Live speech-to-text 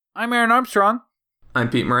I'm Aaron Armstrong. I'm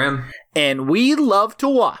Pete Moran. And we love to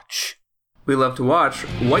watch. We love to watch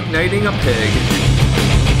White Knighting a Pig.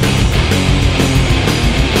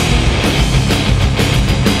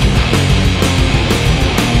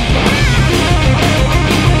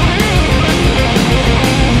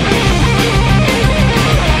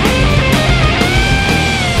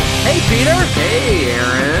 Hey, Peter. Hey,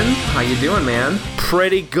 Aaron. How you doing, man?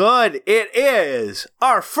 Pretty good. It is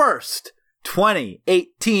our first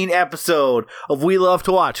 2018 episode of We Love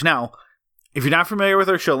to Watch. Now, if you're not familiar with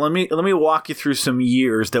our show, let me walk you through some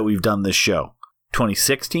years that we've done this show.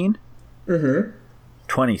 2016? Mm-hmm.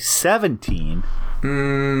 2017?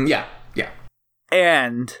 Yeah.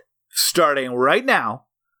 And starting right now,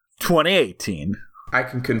 2018. I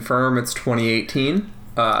can confirm it's 2018.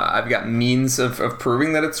 I've got means of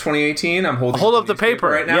proving that it's 2018. I'm holding up the paper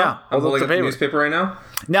right now. Yeah, I'm holding up the newspaper right now.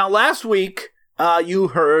 Now, last week, you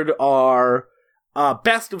heard our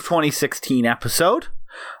Best of 2016 episode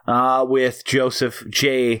with Joseph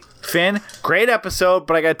J. Finn. Great episode,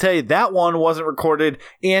 but I gotta tell you, that one wasn't recorded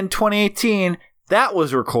in 2018. That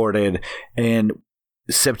was recorded in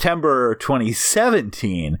September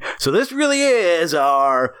 2017. So this really is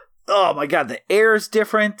our, oh my god, the air is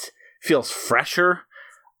different, feels fresher.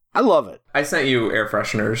 I love it. I sent you air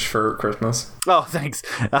fresheners for Christmas. Oh, thanks.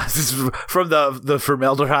 This is from the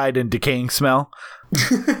formaldehyde and decaying smell.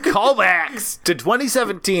 Callbacks to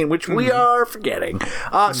 2017, which we are forgetting.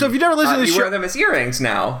 So if you've never listened to the show... You wear them as earrings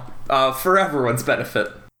now, for everyone's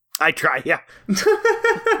benefit. I try, yeah.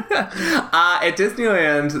 At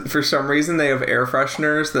Disneyland, for some reason, they have air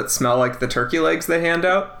fresheners that smell like the turkey legs they hand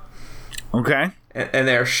out. Okay. And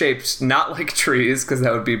they're shaped not like trees, because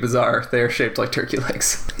that would be bizarre. They're shaped like turkey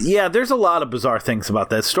legs. Yeah, there's a lot of bizarre things about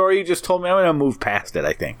that story you just told me. I'm going to move past it,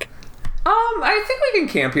 I think. I think we can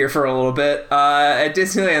camp here for a little bit. At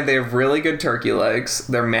Disneyland, they have really good turkey legs.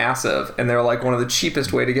 They're massive, and they're like one of the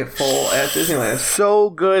cheapest way to get full at Disneyland. So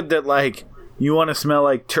good that, like, you want to smell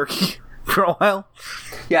like turkey for a while?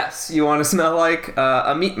 Yes, you want to smell like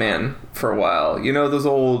a meat man for a while. You know those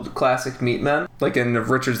old classic meat men? Like in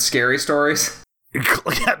Richard's Scary Stories?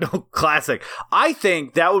 Yeah, no, classic. I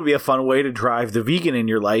think that would be a fun way to drive the vegan in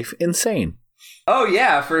your life insane. Oh,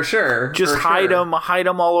 yeah, for sure. Just hide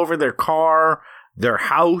them all over their car, their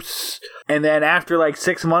house, and then after like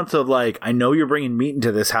 6 months of like, I know you're bringing meat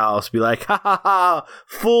into this house, be like, ha ha ha,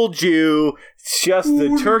 fooled you. It's just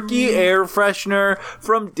the turkey air freshener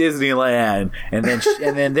from Disneyland. And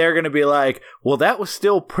then they're going to be like, well, that was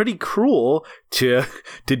still pretty cruel to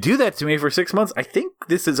do that to me for 6 months. I think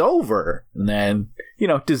this is over. And then,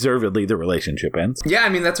 deservedly the relationship ends. Yeah, I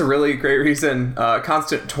mean, that's a really great reason.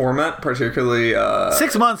 Constant torment, particularly...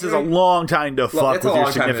 6 months is a long time to fuck with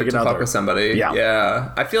your significant other. Fuck with somebody.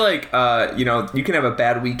 Yeah. I feel like, you can have a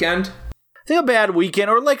bad weekend. I think a bad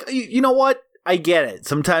weekend, or like, you know what? I get it.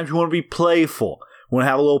 Sometimes you want to be playful. You want to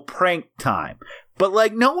have a little prank time. But,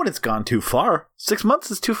 like, no one has gone too far. 6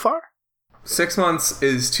 months is too far. 6 months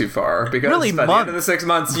is too far. Because really, by the end of the 6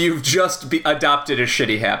 months, you've just adopted a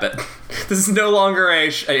shitty habit. This is no longer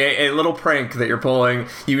a little prank that you're pulling.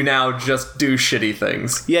 You now just do shitty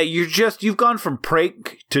things. Yeah, you've gone from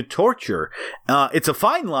prank to torture. It's a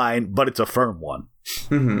fine line, but it's a firm one.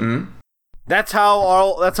 Mm-hmm. That's how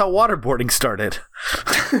waterboarding started.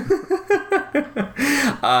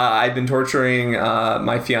 I've been torturing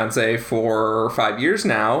my fiance for 5 years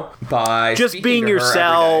now by just being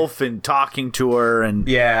yourself and talking to her and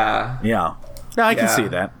yeah. No, I can see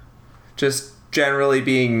that. Just generally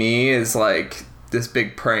being me is like this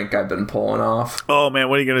big prank I've been pulling off. Oh man,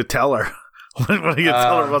 what are you gonna tell her? What are you gonna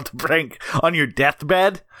tell her about the prank on your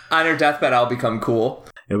deathbed? On her deathbed, I'll become cool.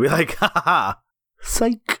 It'll be like, ha ha,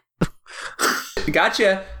 psych.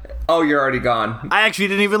 Gotcha. Oh, you're already gone. I actually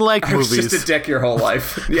didn't even like movies. I was just a dick your whole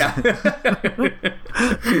life. Yeah.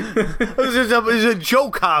 It was a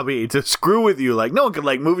joke hobby to screw with you. Like, no one can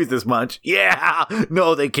like movies this much. Yeah.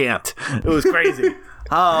 No, they can't. It was crazy.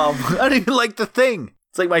 I didn't even like The Thing.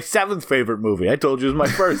 It's like my 7th favorite movie. I told you it was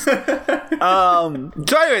my first. So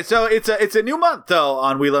anyway, so it's a new month, though,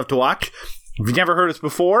 on We Love to Watch. If you've never heard us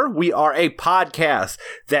before, we are a podcast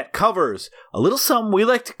that covers a little something we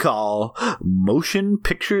like to call Motion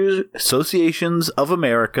Picture Associations of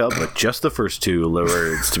America, but just the first two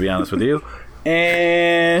words, to be honest with you.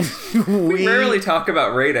 And we rarely talk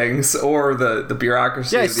about ratings or the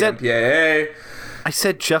bureaucracy of the MPAA. I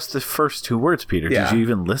said just the first two words, Peter. Yeah. Did you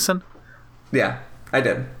even listen? Yeah, I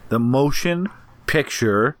did. The Motion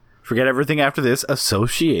Picture, forget everything after this,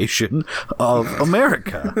 Association of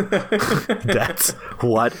America. That's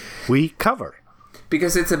what we cover.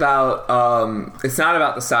 Because it's about, it's not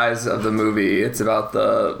about the size of the movie. It's about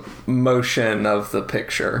the motion of the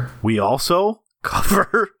picture. We also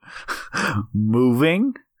cover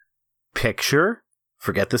moving picture,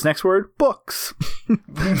 forget this next word, books.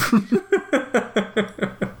 That's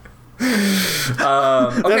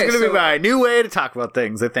going to be my new way to talk about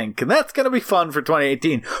things, I think. And that's going to be fun for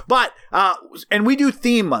 2018. But, and we do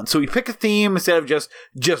theme month. So we pick a theme instead of just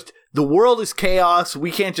the world is chaos.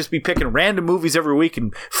 We can't just be picking random movies every week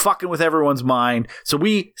and fucking with everyone's mind. So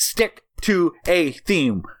we stick to a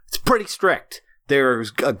theme. It's pretty strict.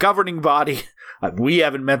 There's a governing body. We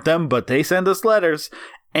haven't met them, but they send us letters.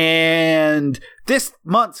 And this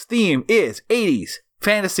month's theme is 80s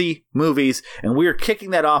fantasy movies. And we're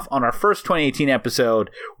kicking that off on our first 2018 episode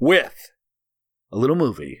with a little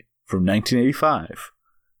movie from 1985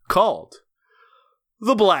 called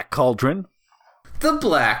The Black Cauldron. The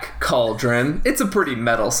Black Cauldron. It's a pretty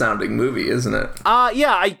metal sounding movie, isn't it?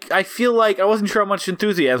 Yeah, I feel like I wasn't sure how much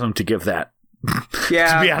enthusiasm to give that.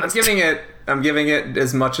 Yeah, to be honest. I'm giving it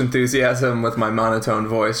as much enthusiasm with my monotone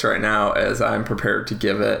voice right now as I'm prepared to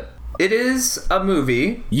give it. It is a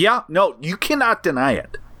movie. Yeah, no, you cannot deny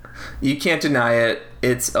it. You can't deny it.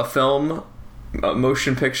 It's a film,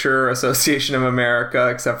 Motion Picture Association of America,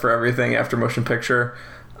 except for everything after Motion Picture.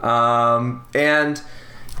 And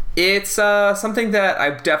it's something that I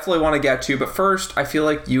definitely want to get to, but first, I feel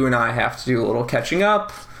like you and I have to do a little catching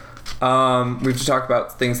up. We have to talk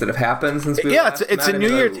about things that have happened since we last it's a met.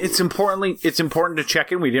 new year. It's important to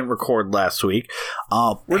check in. We didn't record last week.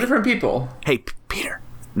 We're different people. Hey, Peter.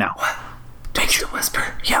 Now, what? Don't you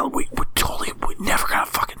whisper? Yeah, we're never gonna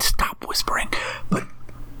fucking stop whispering. But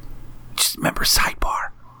just remember,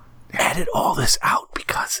 sidebar, edit all this out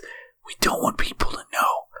because we don't want people to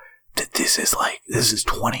know that this is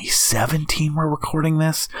 2017 we're recording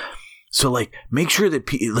this. So make sure that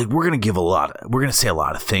we're gonna say a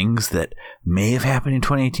lot of things that may have happened in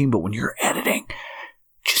 2018, but when you're editing,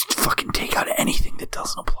 just fucking take out anything that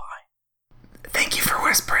doesn't apply. Thank you for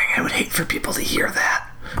whispering. I would hate for people to hear that.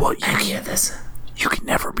 Well, You can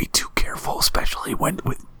never be too careful, especially when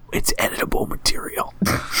it's editable material.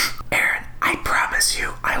 Aaron, I promise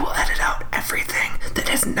you, I will edit out everything that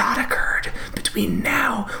has not occurred between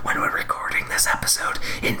now, when we're recording this episode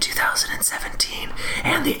in 2017,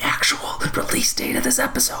 and the actual release date of this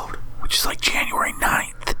episode, which is January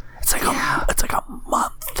 9th. It's like a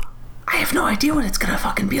month. I have no idea what it's gonna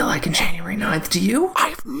fucking be like in January 9th. Do you? I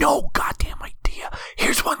have no goddamn idea.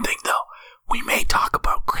 Here's one thing, though. We may talk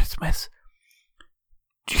about Christmas.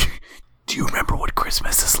 Do you remember what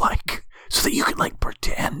Christmas is like? So that you can,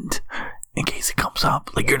 pretend in case it comes up.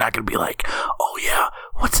 You're not going to be oh, yeah,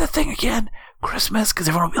 what's that thing again? Christmas? Because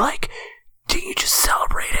everyone will be like, didn't you just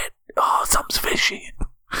celebrate it? Oh, something's fishy.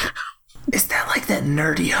 Is that like that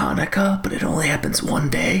nerdy Hanukkah, but it only happens one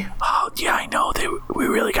day? Oh, yeah, I know. We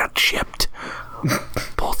really got chipped.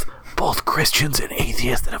 Both Christians and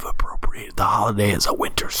atheists that have appropriated the holiday as a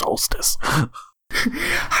winter solstice. How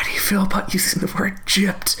do you feel about using the word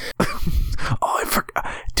gypped? Oh, I forgot.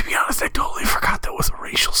 To be honest, I totally forgot that was a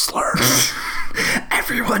racial slur.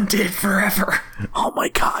 Everyone did forever. Oh my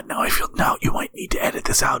god, now you might need to edit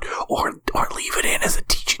this out or leave it in as a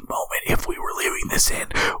teaching moment if we were leaving this in,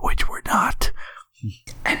 which we're not.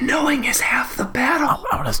 And knowing is half the battle.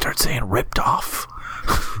 I'm gonna start saying ripped off.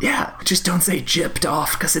 Yeah, just don't say gypped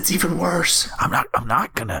off because it's even worse. I'm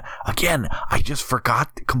not gonna. Again, I just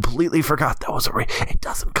completely forgot that was it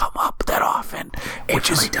doesn't come up that often. It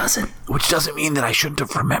really doesn't. Which doesn't mean that I shouldn't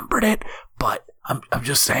have remembered it, but I'm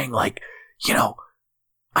just saying I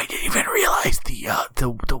didn't even realize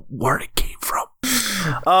the word it came from.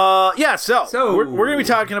 Yeah, so we're gonna be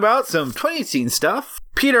talking about some 2018 stuff.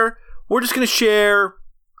 Peter, we're just gonna share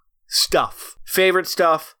stuff. Favorite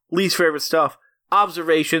stuff, least favorite stuff.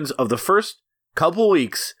 Observations of the first couple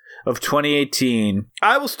weeks of 2018.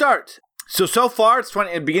 I will start. So far, it's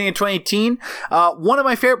beginning of 2018. One of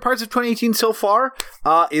my favorite parts of 2018 so far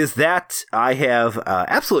is that I have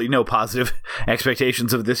absolutely no positive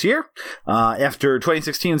expectations of this year. After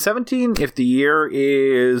 2016 and 17, if the year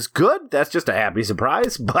is good, that's just a happy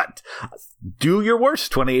surprise. But do your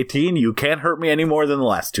worst, 2018. You can't hurt me any more than the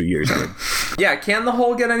last 2 years did. Yeah, can the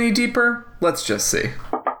hole get any deeper? Let's just see.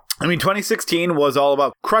 2016 was all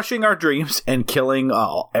about crushing our dreams and killing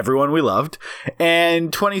everyone we loved.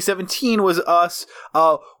 And 2017 was us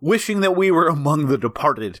wishing that we were among the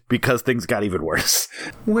departed because things got even worse.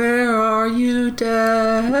 Where are you,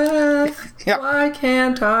 death? Yeah. Why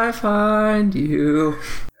can't I find you?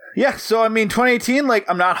 Yeah, so 2018,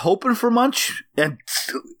 I'm not hoping for much. And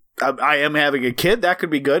I am having a kid. That could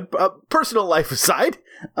be good. Personal life aside,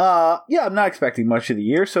 I'm not expecting much of the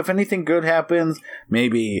year. So if anything good happens,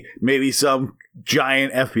 maybe some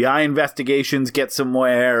giant FBI investigations get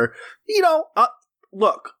somewhere.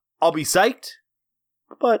 Look, I'll be psyched,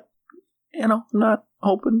 but I'm not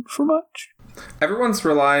hoping for much. Everyone's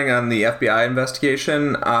relying on the FBI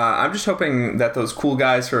investigation. I'm just hoping that those cool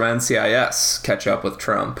guys from NCIS catch up with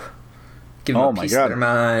Trump. Give them a piece of their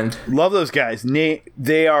mind. Love those guys.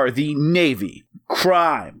 They are the Navy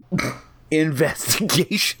Crime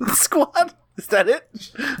Investigation Squad. Is that it?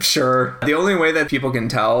 Sure. The only way that people can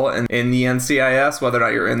tell in the NCIS, whether or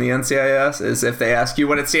not you're in the NCIS, is if they ask you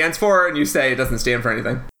what it stands for and you say it doesn't stand for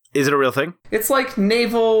anything. Is it a real thing? It's like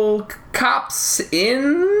naval cops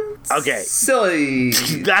in Silly.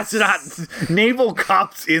 That's not naval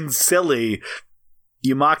cops in Silly.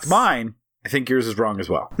 You mocked mine. I think yours is wrong as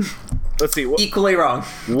well. Let's see. Equally wrong.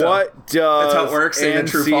 What does That's how it works in a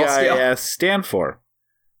true false scale. NCIS stand for?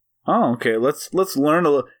 Oh, okay. Let's learn a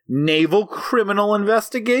little. Naval Criminal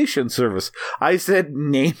Investigation Service. I said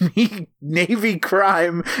Navy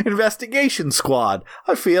Crime Investigation Squad.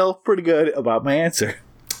 I feel pretty good about my answer.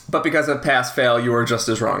 But because of pass fail, you were just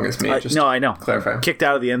as wrong as me. No, I know. Clarify. Kicked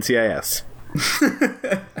out of the NCIS.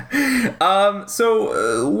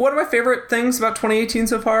 So one of my favorite things about 2018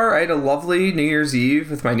 so far, I had a lovely New Year's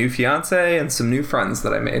Eve with my new fiance and some new friends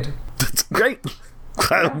that I made. That's great.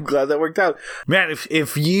 I'm glad that worked out. Man,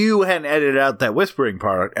 if you hadn't edited out that whispering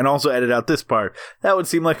part and also edited out this part, that would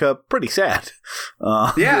seem like a pretty sad.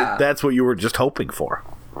 Yeah. That's what you were just hoping for.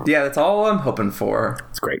 Yeah, that's all I'm hoping for.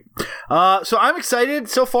 It's great. So I'm excited.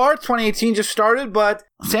 So far, 2018 just started, but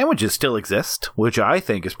sandwiches still exist, which I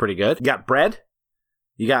think is pretty good. You got bread,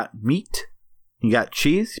 you got meat, you got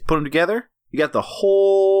cheese, you put them together, you got the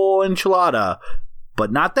whole enchilada.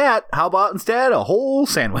 But not that. How about instead a whole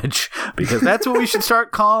sandwich? Because that's what we should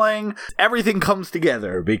start calling everything comes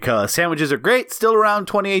together. Because sandwiches are great. Still around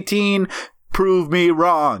 2018. Prove me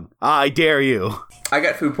wrong. I dare you. I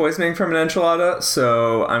got food poisoning from an enchilada,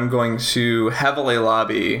 so I'm going to heavily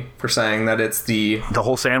lobby for saying that it's the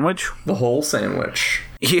whole sandwich? The whole sandwich.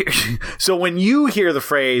 So when you hear the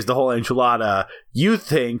phrase the whole enchilada, you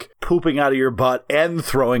think pooping out of your butt and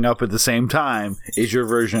throwing up at the same time is your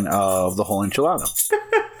version of the whole enchilada.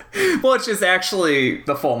 Well, it's just actually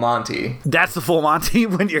the full Monty. That's the full Monty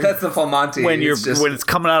when you're. That's the full Monty when it's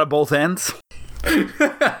coming out of both ends.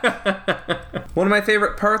 One of my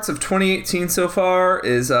favorite parts of 2018 so far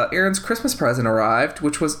is Aaron's Christmas present arrived,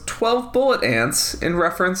 which was 12 bullet ants in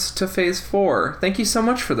reference to Phase 4. Thank you so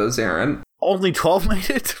much for those, Aaron. Only 12 made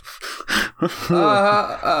it?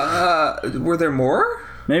 Were there more?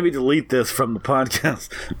 Maybe delete this from the podcast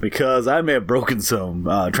because I may have broken some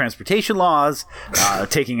transportation laws,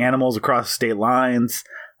 taking animals across state lines.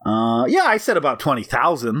 I said about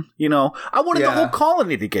 20,000. I wanted the whole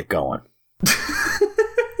colony to get going.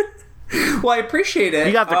 Well, I appreciate it.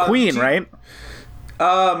 You got the queen, right?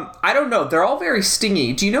 I don't know. They're all very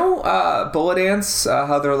stingy. Do you know bullet ants,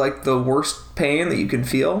 how they're like the worst pain that you can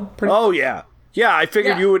feel? Oh, yeah. Yeah, I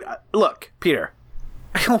figured you would. Look, Peter,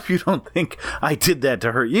 I hope you don't think I did that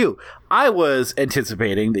to hurt you. I was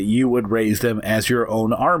anticipating that you would raise them as your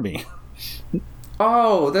own army.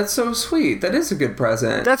 Oh, that's so sweet. That is a good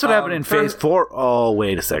present. That's what happened in Phase 4. Oh,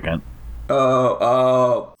 wait a second.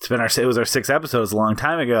 Oh. It was our 6th episode. It was a long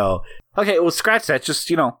time ago. Okay, well, scratch that.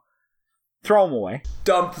 Just, throw them away.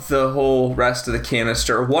 Dump the whole rest of the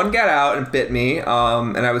canister. One got out and bit me,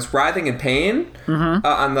 and I was writhing in pain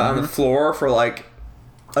on the floor for like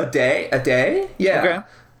a day. Yeah. Okay.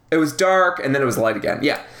 It was dark, and then it was light again.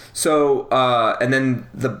 Yeah. So, and then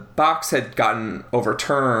the box had gotten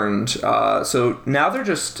overturned. So now they're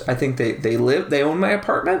just, I think they own my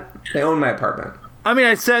apartment. They own my apartment. I mean,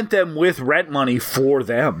 I sent them with rent money for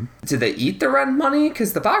them. Did they eat the rent money?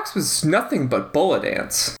 Because the box was nothing but bullet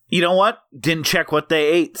ants. You know what? Didn't check what they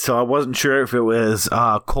ate, so I wasn't sure if it was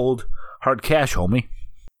cold, hard cash, homie.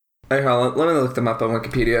 Hey, hold on. Let me look them up on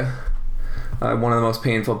Wikipedia. One of the most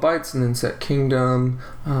painful bites, and Insect Kingdom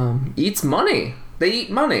eats money. They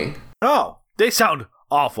eat money. Oh, they sound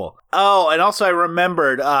awful. Oh, and also I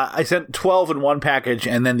remembered I sent 12 in one package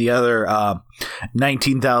and then the other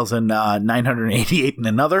 19,988 in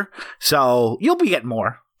another. So you'll be getting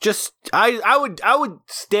more. Just I would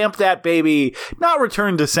stamp that baby not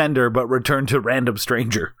return to sender but return to random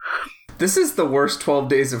stranger. This is the worst 12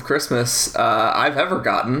 days of Christmas I've ever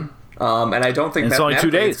gotten. And I don't think it's only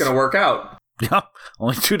 2 days. It's going to work out. Yeah,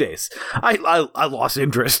 only 2 days. I lost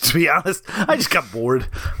interest, to be honest. I just got bored.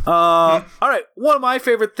 All right, one of my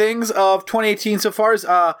favorite things of 2018 so far is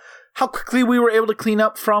how quickly we were able to clean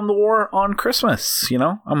up from the war on Christmas.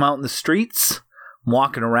 I'm out in the streets I'm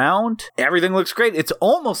walking around. Everything looks great. It's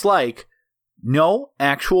almost like no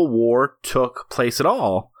actual war took place at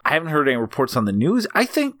all. I haven't heard any reports on the news. I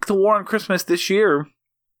think the war on Christmas this year,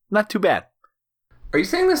 not too bad. Are you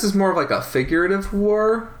saying this is more of like a figurative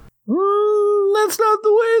war? That's not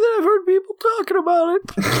the way that I've heard people talking about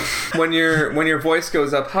it. When your voice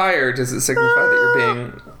goes up higher, does it signify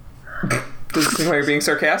that you're being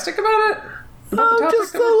sarcastic about it? I'm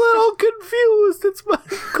just a little confused. It's my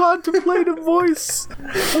contemplative voice.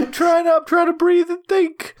 I'm trying to breathe and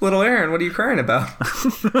think. Little Aaron, what are you crying about?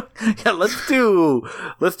 Yeah, let's do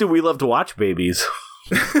We Love to Watch Babies.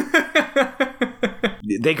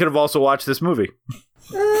 They could have also watched this movie.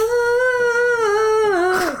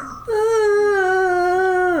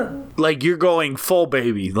 Like, you're going full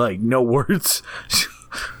baby, like no words.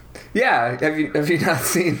 Yeah, have you not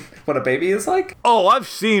seen what a baby is like? Oh, I've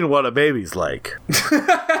seen what a baby's like.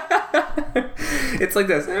 It's like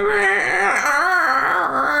this.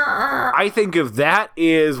 I think if that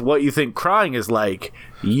is what you think crying is like,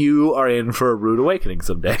 you are in for a rude awakening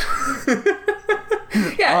someday.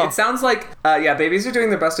 Yeah, It sounds like babies are doing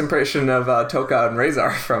their best impression of Toka and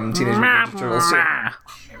Razor from Teenage Mutant Ninja Turtles 2.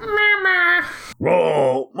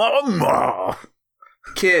 Oh, mama.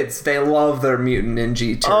 Kids, they love their mutant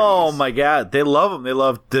ninja turtles. Oh my god, they love them. They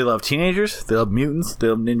love teenagers. They love mutants. They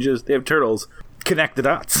love ninjas. They have turtles. Connect the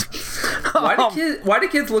dots. Why do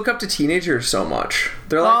kids look up to teenagers so much?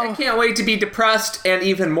 They're like, I can't wait to be depressed and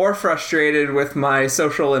even more frustrated with my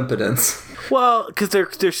social impotence. Well, because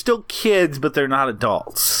they're still kids, but they're not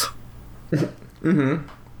adults. Mm-hmm.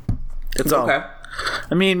 That's all. Okay.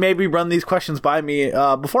 I mean, maybe run these questions by me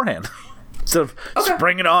beforehand. Instead of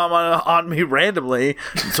springing on me randomly,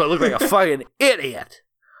 so I look like a fucking idiot.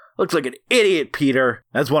 Looks like an idiot, Peter.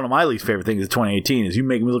 That's one of my least favorite things of 2018 is you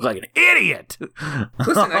make me look like an idiot.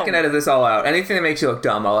 Listen, I can edit this all out. Anything that makes you look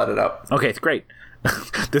dumb, I'll edit up. Okay, it's great.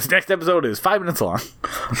 This next episode is 5 minutes long.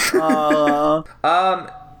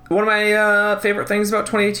 One of my favorite things about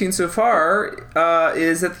 2018 so far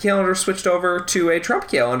is that the calendar switched over to a Trump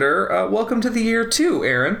calendar. Welcome to the year 2,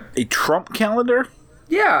 Aaron. A Trump calendar?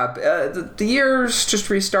 Yeah, the year's just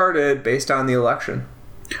restarted based on the election.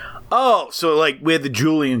 Oh, so like we had the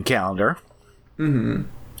Julian calendar. Mm-hmm.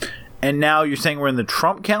 And now you're saying we're in the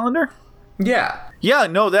Trump calendar? Yeah. Yeah,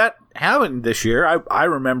 no, that happened this year. I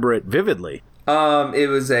remember it vividly. It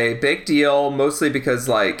was a big deal, mostly because,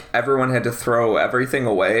 like, everyone had to throw everything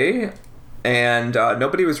away. And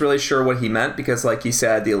nobody was really sure what he meant because, like he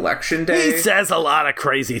said, the election day. He says a lot of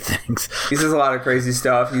crazy things. He says a lot of crazy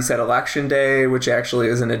stuff. He said election day, which actually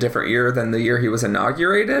is in a different year than the year he was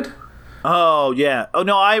inaugurated. Oh, yeah. Oh,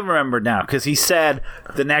 no, I remember now because he said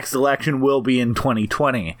the next election will be in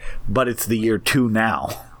 2020, but it's the year 2 now.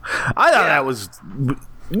 I thought that was,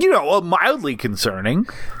 mildly concerning.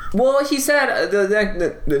 Well, he said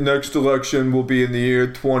the next election will be in the year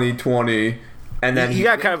 2020. And then you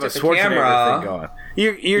got kind of a Schwarzenegger thing going.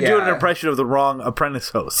 You're doing an impression of the wrong Apprentice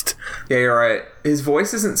host. Yeah, you're right. His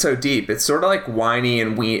voice isn't so deep. It's sort of like whiny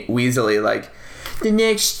and weaselly, like the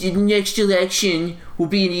next election will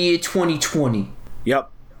be in the year 2020.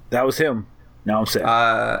 Yep, that was him. Now I'm saying.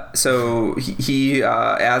 So he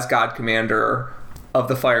as God Commander of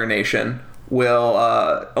the Fire Nation, will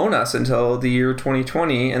own us until the year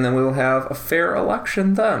 2020, and then we will have a fair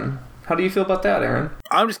election then. How do you feel about that, Aaron?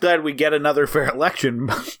 I'm just glad we get another fair election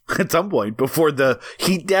at some point before the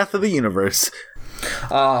heat death of the universe.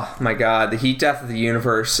 Oh, my God. The heat death of the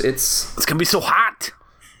universe. It's going to be so hot.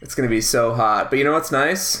 It's going to be so hot. But you know what's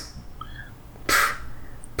nice?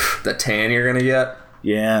 The tan you're going to get.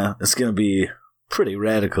 Yeah, it's going to be pretty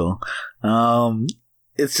radical.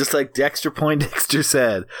 It's just like Dexter Poindexter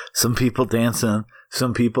said. Some people dancing,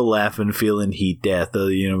 some people laughing, feeling heat death of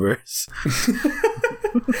the universe.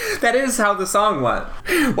 That is how the song went.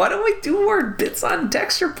 Why don't we do more bits on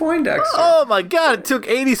Dexter Poindexter? Oh my God, it took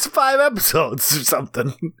 85 episodes or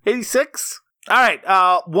something. 86? All right,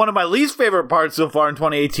 one of my least favorite parts so far in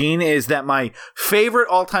 2018 is that my favorite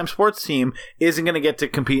all-time sports team isn't going to get to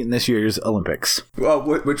compete in this year's Olympics. Well,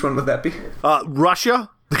 which one would that be? Russia.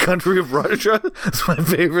 The country of Russia is my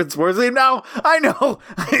favorite sports team. Now, I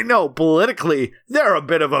know, politically, they're a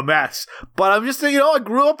bit of a mess. But I'm just, I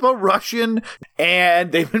grew up a Russian,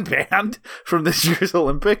 and they've been banned from this year's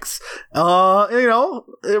Olympics. I'm not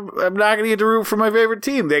going to get to root for my favorite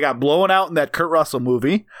team. They got blown out in that Kurt Russell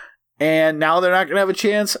movie. And now they're not going to have a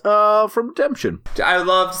chance from redemption. I would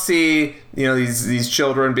love to see, these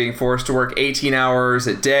children being forced to work 18 hours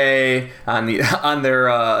a day on their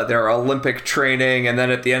Olympic training, and then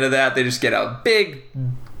at the end of that, they just get a big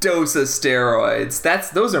dose of steroids.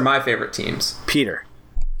 Those are my favorite teams. Peter,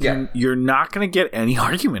 Yeah. you're not going to get any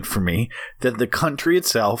argument from me that the country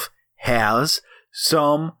itself has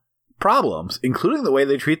some problems, including the way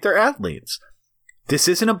they treat their athletes. This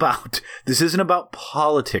isn't about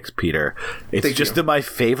politics, Peter. It's just that my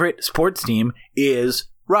favorite sports team is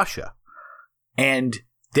Russia. And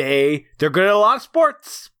they're good at a lot of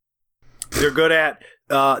sports. They're good at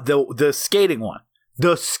the skating one,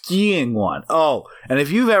 the skiing one. Oh, and if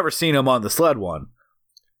you've ever seen them on the sled one,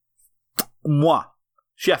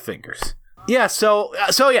 chef fingers. Yeah, so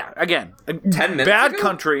yeah, again, 10 minutes bad ago?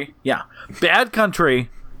 country. Yeah, bad country.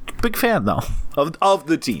 Big fan though of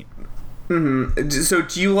the team. Mm-hmm. So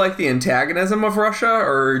do you like the antagonism of Russia,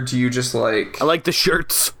 or do you just like... I like the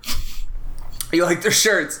shirts. You like their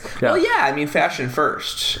shirts? Yeah. Well, yeah, I mean, fashion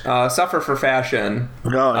first. Suffer for fashion.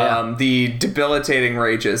 Oh, yeah. The debilitating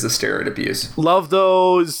rages of steroid abuse. Love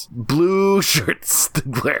those blue shirts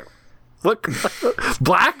to wear. Look,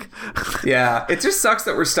 black? Yeah, it just sucks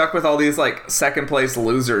that we're stuck with all these, like, second place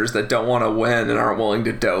losers that don't want to win and aren't willing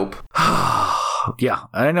to dope. Yeah,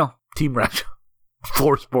 I know. Team Russia.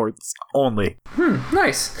 For sports only.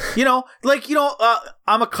 Nice.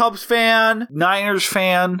 I'm a Cubs fan, Niners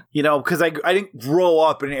fan, because I didn't grow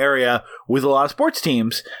up in an area with a lot of sports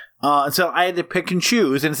teams. And so I had to pick and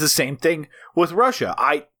choose. And it's the same thing with Russia.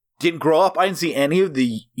 I didn't grow up. I didn't see any of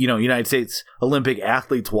the, United States Olympic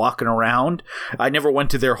athletes walking around. I never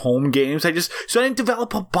went to their home games. So I didn't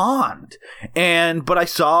develop a bond. But I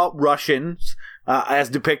saw Russians as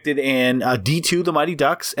depicted in D2, The Mighty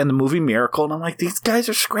Ducks, and the movie Miracle. And I'm like, these guys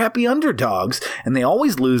are scrappy underdogs, and they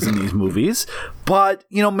always lose in these movies. But,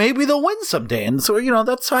 maybe they'll win someday. And so,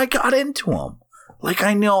 that's how I got into them. Like,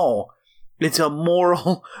 I know it's a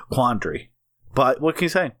moral quandary. But what can you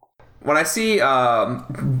say? When I see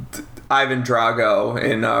Ivan Drago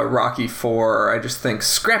in Rocky IV, I just think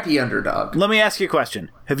scrappy underdog. Let me ask you a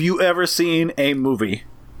question. Have you ever seen a movie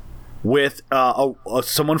with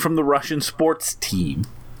someone from the Russian sports team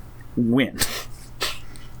win?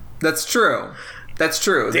 That's true.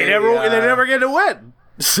 They never get to win.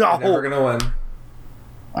 So never gonna win.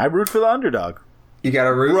 I root for the underdog. You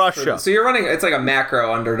gotta root Russia. So you're running. It's like a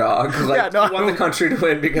macro underdog. Like, you want the country to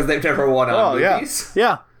win because they've never won on movies.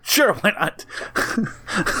 Yeah. Sure, why not?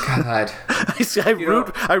 God.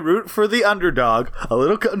 I root for the underdog, a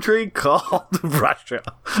little country called Russia.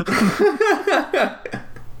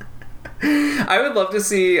 I would love to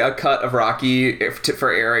see a cut of Rocky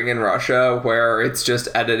for airing in Russia where it's just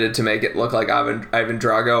edited to make it look like Ivan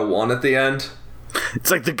Drago won at the end. It's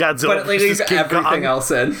like the Godzilla but it leaves versus King everything Kong. else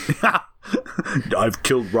in. I've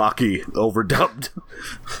killed Rocky, overdubbed.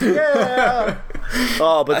 Yeah.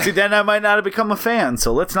 Oh, but see, then I might not have become a fan,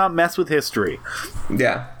 so let's not mess with history.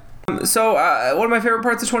 Yeah. So, one of my favorite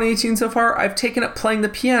parts of 2018 so far, I've taken up playing the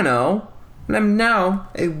piano, and I'm now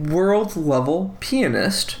a world-level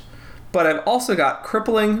pianist. But I've also got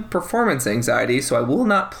crippling performance anxiety, so I will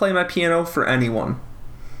not play my piano for anyone.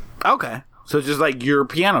 Okay. So it's just like your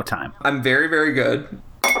piano time. I'm very, very good.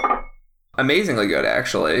 Amazingly good,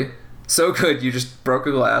 actually. So good, you just broke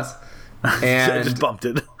a glass. And I just bumped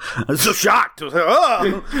it. I was so shocked. I was like,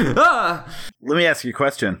 oh! Let me ask you a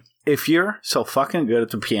question. If you're so fucking good at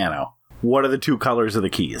the piano, what are the two colors of the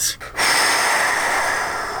keys?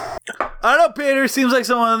 I don't know, Peter. Seems like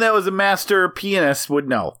someone that was a master pianist would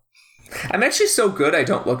know. I'm actually so good I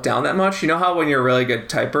don't look down that much. You know how when you're a really good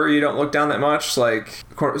typer, you don't look down that much? Like,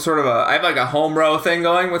 sort of I have like a home row thing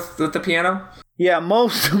going with the piano. Yeah,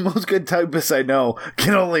 most good typists I know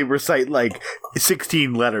can only recite like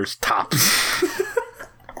 16 letters tops.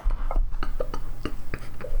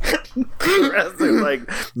 The rest are like,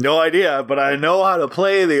 no idea, but I know how to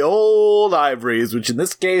play the old ivories, which in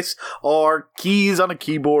this case are keys on a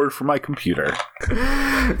keyboard for my computer.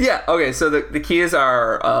 Yeah, okay, so the keys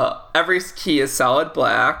are, every key is solid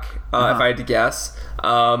black, if I had to guess.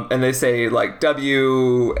 And they say like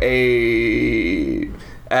W, A,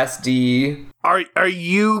 S, D. Are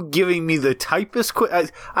you giving me the typist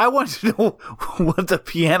quiz? I want to know what the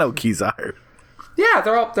piano keys are. Yeah,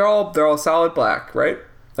 they're all solid black, right?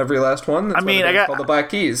 Every last one. That's I got called the Black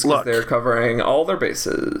Keys because they're covering all their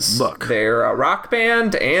bases. Look, they're a rock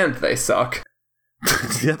band and they suck.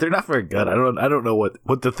 Yeah, they're not very good. I don't know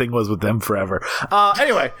what the thing was with them forever.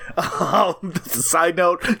 Anyway, side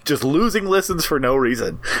note, just losing listens for no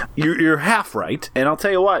reason. You're half right, and I'll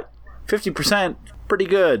tell you what, 50%, pretty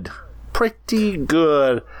good. Pretty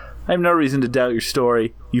good. I have no reason to doubt your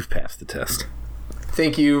story. You've passed the test.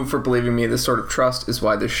 Thank you for believing me. This sort of trust is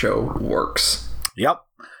why this show works. Yep.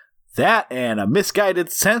 That and a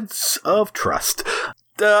misguided sense of trust.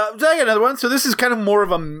 I got another one. So this is kind of more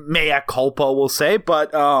of a mea culpa, we'll say,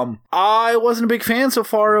 but I wasn't a big fan so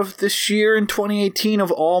far of this year in 2018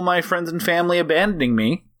 of all my friends and family abandoning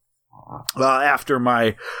me after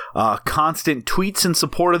my constant tweets in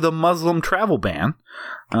support of the Muslim travel ban.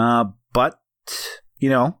 But,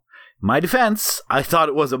 my defense, I thought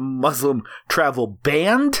it was a Muslim travel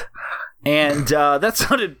band. And that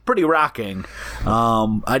sounded pretty rocking.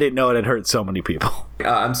 I didn't know it had hurt so many people.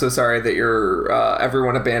 I'm so sorry that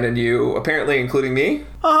everyone abandoned you, apparently including me.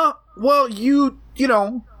 Well, you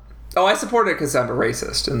know. Oh, I supported it because I'm a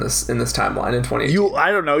racist in this timeline in 2018.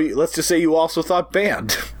 I don't know. Let's just say you also thought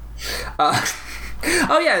banned.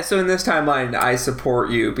 Oh yeah. So in this timeline, I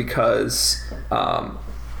support you because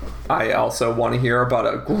I also want to hear about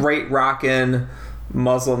a great rockin'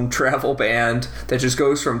 Muslim travel band that just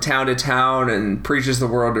goes from town to town and preaches the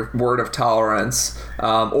word of tolerance,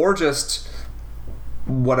 or just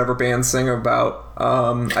whatever bands sing about.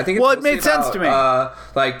 I think it made sense to me.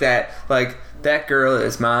 Like that girl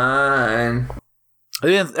is mine. I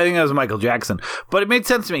think that was Michael Jackson, but it made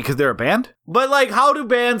sense to me because they're a band. But like, how do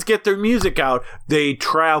bands get their music out? They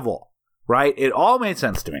travel, right? It all made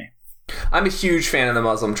sense to me. I'm a huge fan of the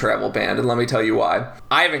Muslim travel band, and let me tell you why.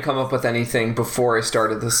 I haven't come up with anything before I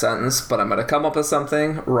started the sentence, but I'm going to come up with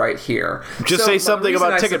something right here. Just say something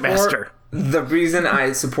about Ticketmaster. The reason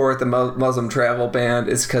I support the Muslim travel ban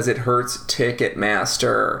is because it hurts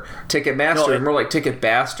Ticketmaster. Ticketmaster is more like Ticket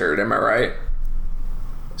Bastard, am I right?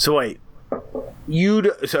 So wait,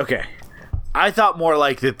 okay. I thought more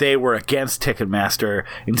like that they were against Ticketmaster.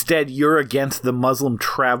 Instead, you're against the Muslim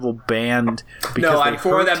travel ban. No, I'm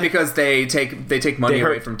for them because they take money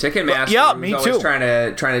away from Ticketmaster. Yeah, me too.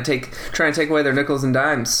 Trying to take away their nickels and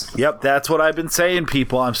dimes. Yep, that's what I've been saying,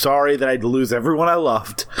 people. I'm sorry that I had to lose everyone I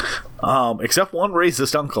loved, except one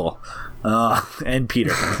racist uncle, and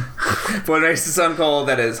Peter. One racist uncle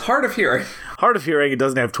that is hard of hearing. Hard of hearing. It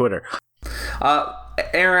doesn't have Twitter.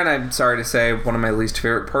 Aaron, I'm sorry to say, one of my least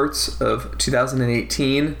favorite parts of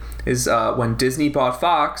 2018 is when Disney bought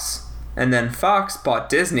Fox, and then Fox bought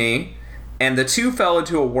Disney, and the two fell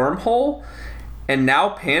into a wormhole, and now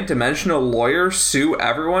pan-dimensional lawyers sue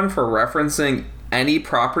everyone for referencing any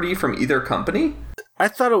property from either company? I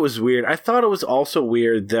thought it was weird. I thought it was also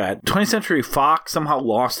weird that 20th Century Fox somehow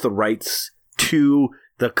lost the rights to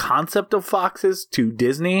the concept of Foxes to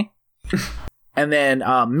Disney. And then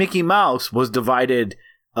Mickey Mouse was divided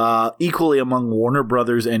equally among Warner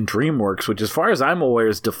Brothers and DreamWorks, which, as far as I'm aware,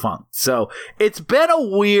 is defunct. So it's been a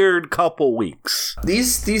weird couple weeks.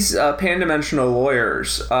 These pan-dimensional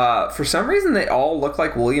lawyers, for some reason, they all look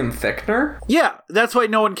like William Fichtner. Yeah, that's why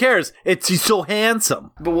no one cares. He's so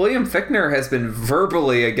handsome. But William Fichtner has been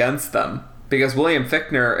verbally against them, because William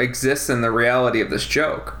Fichtner exists in the reality of this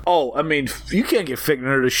joke. Oh, I mean, you can't get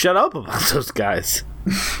Fichtner to shut up about those guys.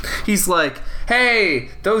 He's like, hey,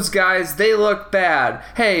 those guys, they look bad.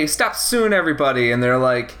 Hey, stop suing everybody. And they're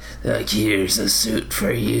like, here's a suit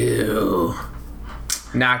for you.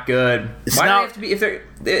 Not good. Why do they have to be,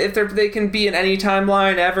 if they can be in any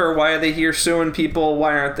timeline ever, why are they here suing people?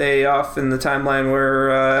 Why aren't they off in the timeline where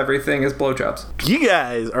everything is blowjobs? You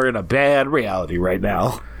guys are in a bad reality right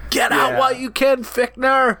now. Get out while you can,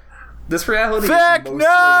 Fichtner. This reality is mostly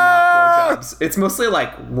not blowjobs. It's mostly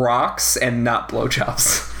like rocks and not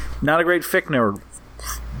blowjobs. Not a great Fichtner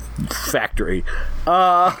factory.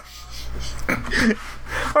 All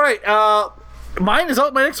right. My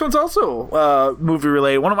next one's also movie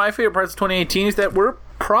related. One of my favorite parts of 2018 is that we're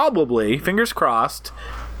probably, fingers crossed,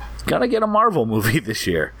 gonna get a Marvel movie this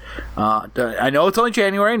year. I know it's only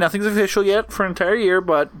January. Nothing's official yet for an entire year,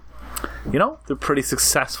 but they're pretty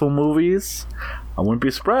successful movies. I wouldn't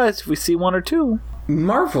be surprised if we see one or two.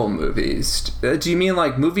 Marvel movies? Do you mean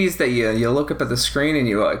like movies that you look up at the screen and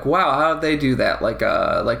you're like, wow, how did they do that? Like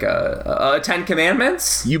a Ten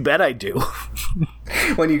Commandments? You bet I do.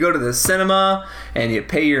 When you go to the cinema and you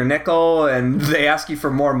pay your nickel and they ask you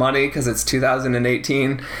for more money because it's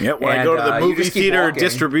 2018. Yeah, when I go to the movie theater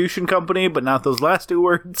distribution company, but not those last two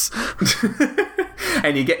words.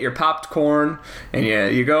 And you get your popped corn and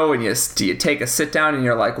you go and you take a sit down and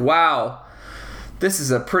you're like, wow, this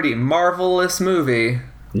is a pretty marvelous movie.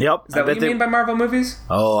 Yep. Is that what you mean by Marvel movies?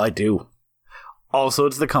 Oh, I do. Also,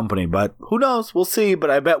 it's the company, but who knows? We'll see,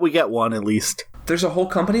 but I bet we get one at least. There's a whole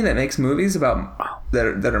company that makes movies about that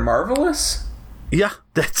are marvelous? Yeah,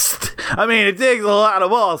 it takes a lot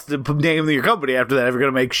of balls to name your company after that if you're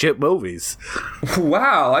going to make shit movies.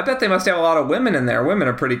 Wow, I bet they must have a lot of women in there. Women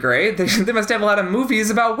are pretty great. They must have a lot of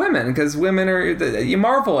movies about women, because women are... You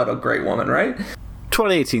marvel at a great woman, right?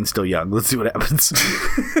 2018's still young. Let's see what happens.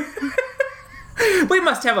 We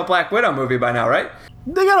must have a Black Widow movie by now, right?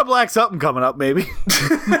 They got a black something coming up, maybe.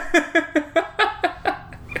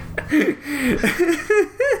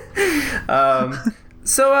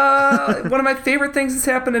 So, one of my favorite things that's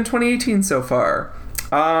happened in 2018 so far.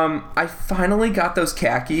 I finally got those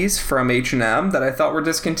khakis from H&M that I thought were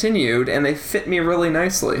discontinued, and they fit me really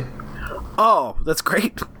nicely. Oh, that's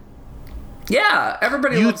great. Yeah,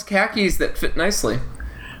 everybody loves khakis that fit nicely.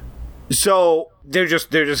 So they're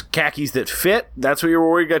just khakis that fit. That's what you were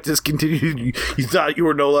worried got discontinued. You thought you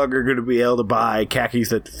were no longer going to be able to buy khakis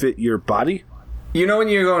that fit your body. You know when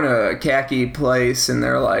you go to a khaki place and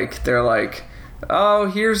they're like, oh,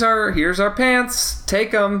 here's our pants,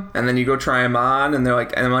 take them, and then you go try them on, and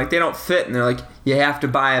I'm like, they don't fit, and they're like, you have to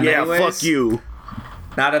buy them anyways. Yeah, fuck you.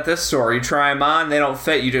 Not at this store. You try them on, they don't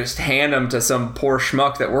fit. You just hand them to some poor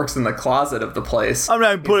schmuck that works in the closet of the place. I'm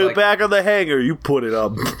not putting it back on the hanger. You put it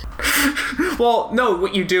up. Well, no.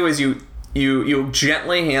 What you do is you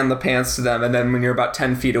gently hand the pants to them, and then when you're about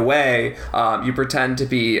 10 feet away, you pretend to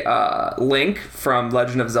be Link from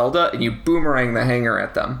Legend of Zelda, and you boomerang the hanger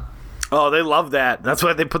at them. Oh, they love that. That's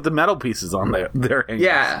why they put the metal pieces on their hangers.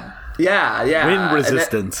 Yeah. Wind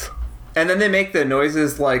resistance. And then they make the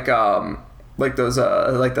noises like those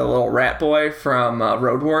like the little rat boy from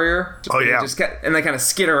Road Warrior. And they kind of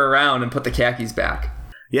skitter around and put the khakis back.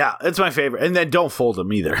 Yeah, it's my favorite. And then don't fold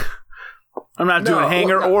them either. I'm not doing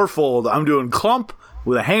hanger or fold. I'm doing clump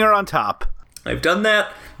with a hanger on top. I've done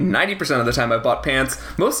that 90% of the time I've bought pants,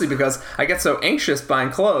 mostly because I get so anxious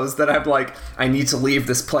buying clothes that I'm like, I need to leave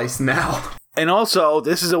this place now. And also,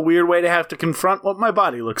 this is a weird way to have to confront what my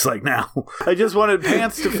body looks like now. I just wanted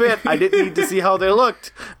pants to fit. I didn't need to see how they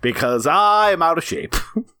looked because I am out of shape.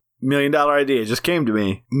 $1 million idea just came to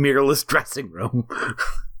me. Mirrorless dressing room.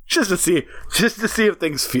 Just to see if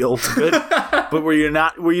things feel good, but where you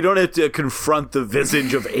don't have to confront the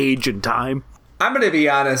visage of age and time. I'm going to be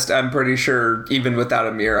honest, I'm pretty sure even without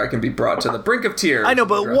a mirror, I can be brought to the brink of tears. I know,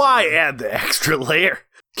 but why add the extra layer?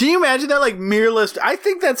 Can you imagine that, like, mirrorless? I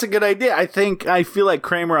think that's a good idea. I feel like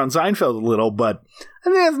Kramer on Seinfeld a little, but I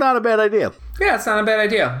think that's not a bad idea. Yeah, it's not a bad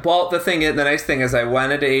idea. Well, the nice thing is I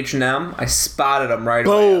went into H&M, I spotted them right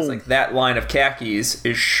away. I was like, that line of khakis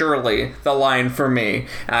is surely the line for me.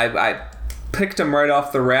 I picked them right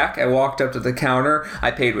off the rack. I walked up to the counter.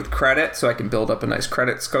 I paid with credit so I can build up a nice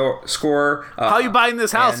credit score. How are you buying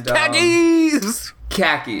this house? Khakis!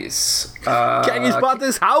 Khakis. Khakis bought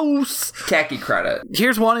this house. Khaki credit.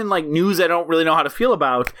 Here's one in like news I don't really know how to feel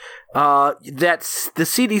about. That's the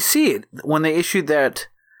CDC when they issued that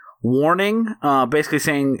warning, basically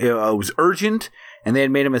saying it was urgent and they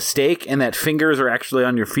had made a mistake and that fingers are actually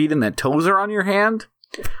on your feet and that toes are on your hand.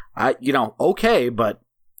 Okay, but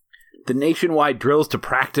the nationwide drills to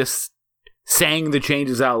practice saying the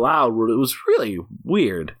changes out loud, it was really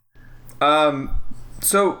weird.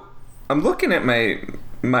 So I'm looking at my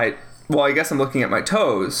I guess I'm looking at my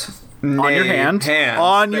toes. On your hand.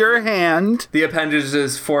 On your hand. The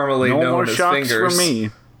appendages formerly known as fingers. No more shocks for me.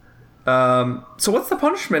 So what's the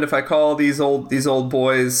punishment if I call these old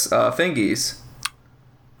boys fingies?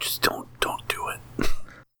 Just don't do it.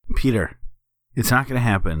 Peter, it's not going to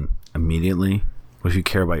happen immediately. But if you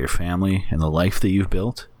care about your family and the life that you've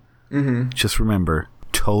built, just remember,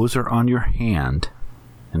 toes are on your hand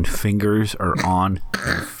and fingers are on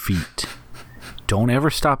your feet. Don't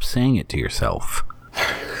ever stop saying it to yourself.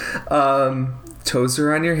 Toes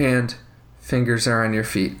are on your hand, fingers are on your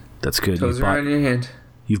feet. That's good. Toes are on your hand.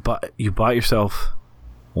 You bought yourself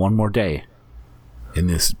one more day in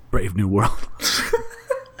this brave new world.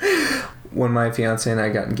 When my fiance and I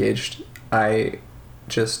got engaged, I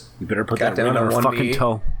just you better put that ring on her fucking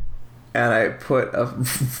toe. And I put a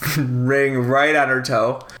ring right on her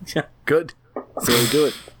toe. Yeah, good. So we do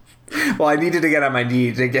it. Well, I needed to get on my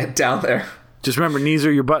knee to get down there. Just remember, knees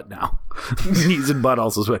are your butt now. Knees and butt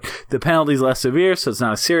also sway. The penalty's less severe, so it's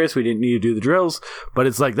not as serious. We didn't need to do the drills, but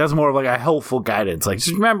it's like that's more of like a helpful guidance. Like,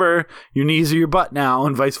 just remember, your knees are your butt now,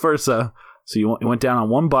 and vice versa. So you went down on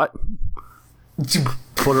one butt,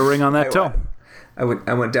 put a ring on that toe. I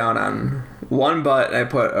went down on one butt, and I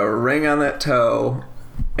put a ring on that toe,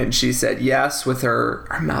 and she said yes with her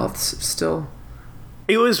mouth still.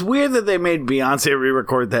 It was weird that they made Beyonce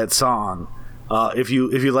re-record that song. If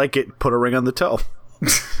you like it, put a ring on the toe.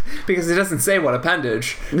 Because it doesn't say what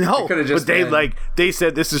appendage. No, but they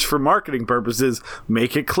said this is for marketing purposes.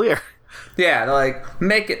 Make it clear. Yeah, they're like,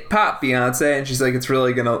 make it pop, Beyonce, and she's like, it's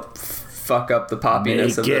really gonna fuck up the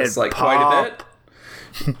poppiness of this like quite a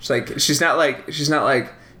bit. She's not like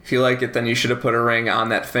if you like it, then you should have put a ring on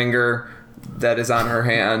that finger that is on her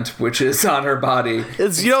hand, which is on her body.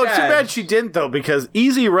 It's too bad she didn't though, because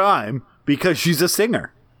easy rhyme because she's a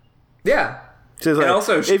singer. Yeah. She's like,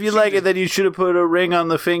 also, if you like it, then you should have put a ring on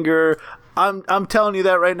the finger. I'm telling you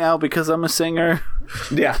that right now because I'm a singer.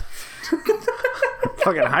 Yeah.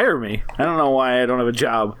 Fucking hire me. I don't know why I don't have a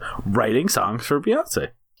job writing songs for Beyonce.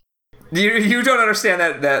 You don't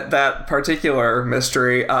understand that particular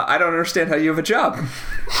mystery. I don't understand how you have a job.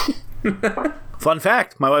 Fun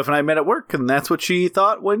fact, my wife and I met at work, and that's what she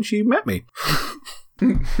thought when she met me.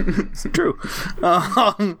 It's true.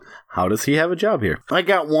 How does he have a job here? I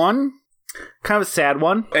got one, kind of a sad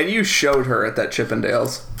one. And you showed her at that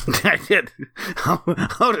Chippendales. I did.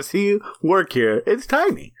 How does he work here? It's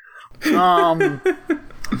tiny. It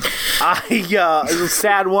was a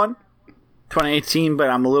sad one, 2018, but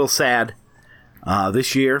I'm a little sad.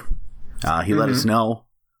 This year, he let us know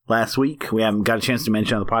last week. We haven't got a chance to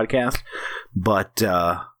mention on the podcast, but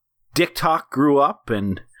Dick Talk grew up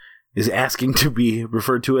and is asking to be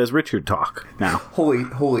referred to as Richard Talk now.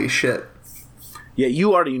 Holy shit! Yeah,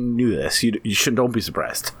 you already knew this. You should. Don't be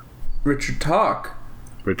surprised. Richard Talk.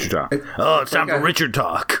 Richard Talk. It's time for Richard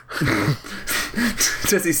Talk.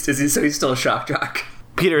 Is he still a shock jock?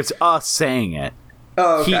 Peter, it's us saying it.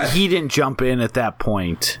 Oh, okay. He didn't jump in at that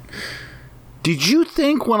point. Did you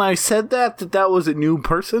think when I said that was a new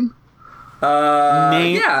person?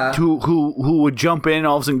 Yeah. Who would jump in and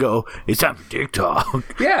all of a sudden go, it's time for Dick Talk.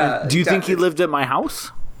 Yeah. Do you think he lived at my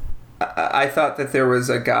house? I thought that there was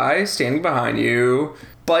a guy standing behind you,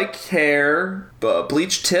 spiked hair,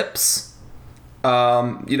 bleached tips.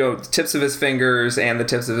 Tips of his fingers and the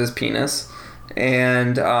tips of his penis,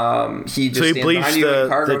 and he just bleached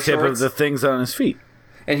the tip of the things on his feet,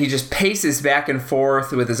 and he just paces back and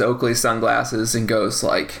forth with his Oakley sunglasses and goes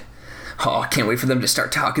like, "Oh, I can't wait for them to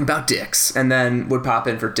start talking about dicks," and then would pop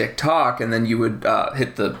in for Dick Talk, and then you would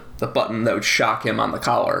hit the button that would shock him on the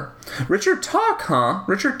collar. Richard Talk, huh?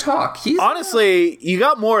 Richard Talk. He's honestly, you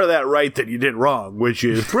got more of that right than you did wrong, which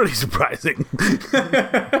is pretty surprising.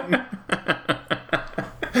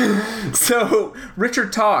 So,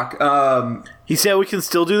 Richard Talk, he said we can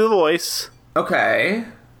still do the voice. Okay.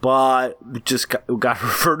 But we just got to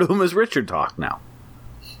refer to him as Richard Talk now.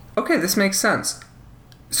 Okay, this makes sense.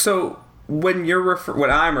 So, when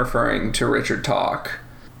I'm referring to Richard Talk,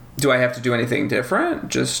 do I have to do anything different?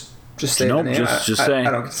 Just say the name? Just say.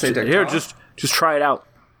 I don't get to say Dick Here, Talk. just try it out.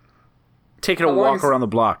 Take it a walk around the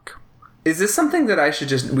block. Is this something that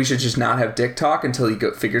we should just not have Dick Talk until he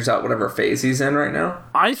figures out whatever phase he's in right now?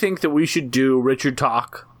 I think that we should do Richard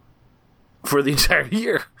Talk for the entire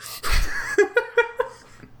year.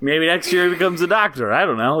 Maybe next year he becomes a doctor. I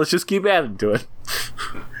don't know. Let's just keep adding to it.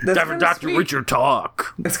 Dr. Richard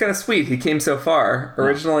Talk. That's kind of sweet. He came so far.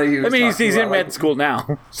 Originally, he was he's in med school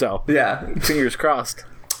now, so yeah. Fingers crossed.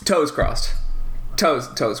 Toes crossed.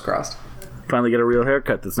 Toes crossed. Finally get a real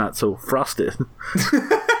haircut that's not so frosted.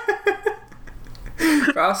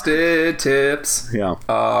 Frosted tips Yeah.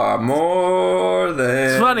 are more than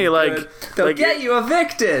It's funny, good. They'll get you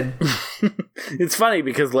evicted. It's funny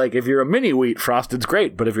because, like, if you're a mini wheat, frosted's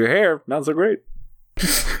great, but if your hair, not so great.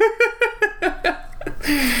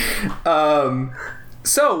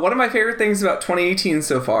 So, one of my favorite things about 2018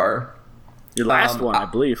 so far, Your last one, I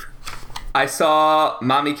believe. I saw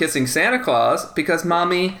Mommy kissing Santa Claus because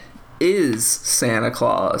Mommy is Santa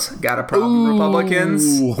Claus. Got a problem,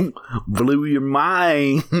 Republicans? Blew your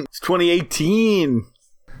mind. It's 2018.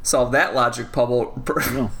 Solve that logic puzzle.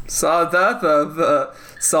 No. Solve that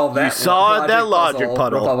logic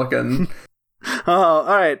puzzle, Republican. Oh,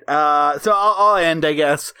 all right. So I'll end, I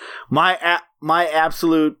guess. My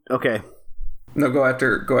absolute. Okay. No, go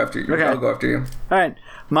after you. Okay. I'll go after you. All right.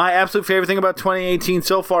 My absolute favorite thing about 2018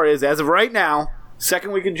 so far is, as of right now,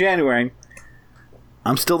 second week of January,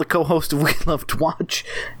 I'm still the co-host of We Love to Watch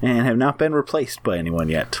and have not been replaced by anyone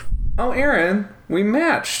yet. Oh, Aaron, we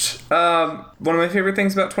matched. One of my favorite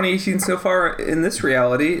things about 2018 so far in this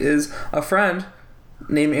reality is a friend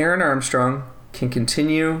named Aaron Armstrong can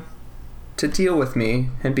continue to deal with me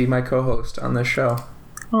and be my co-host on this show.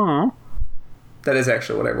 Aww. That is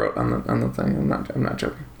actually what I wrote on the thing. I'm not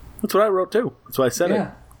joking. That's what I wrote too. That's why I said it.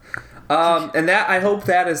 And that, I hope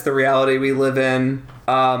that is the reality we live in.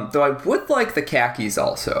 Though I would like the khakis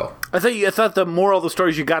also. I thought the moral of the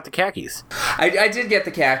story is you got the khakis. I did get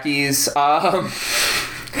the khakis. And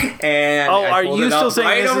are you still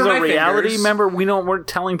saying this is a reality? Fingers. Remember, weren't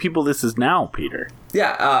telling people this is now, Peter.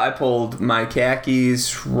 Yeah, I pulled my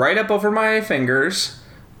khakis right up over my fingers,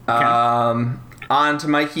 onto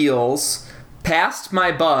my heels, past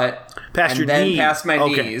my butt, past your then knee. past my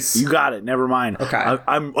okay. knees. You got it. Never mind. Okay.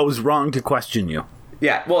 I was wrong to question you.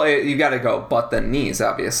 Yeah, well, you got to go butt then knees,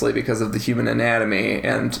 obviously, because of the human anatomy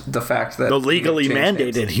and the fact that the legally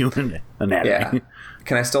mandated human anatomy. Yeah.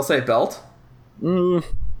 Can I still say belt?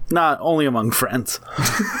 Not only among friends.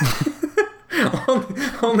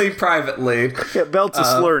 only privately. Yeah, belt's a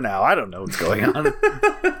slur now. I don't know what's going on.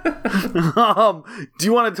 Do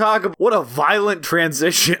you want to talk about what a violent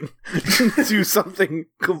transition to something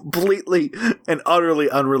completely and utterly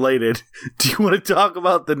unrelated? Do you want to talk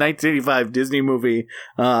about the 1985 Disney movie,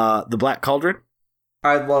 The Black Cauldron?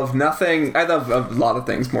 I love nothing. I love a lot of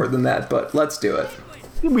things more than that, but let's do it.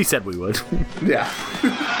 We said we would. Yeah.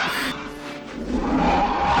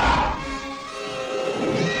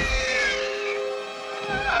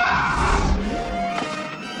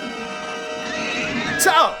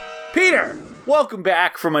 So, Peter, welcome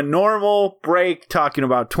back from a normal break talking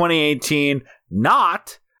about 2018,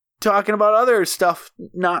 not talking about other stuff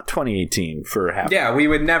not 2018 for half. Yeah, we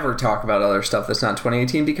would never talk about other stuff that's not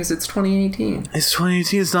 2018 because it's 2018. It's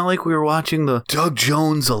 2018. It's not like we were watching the Doug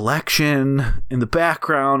Jones election in the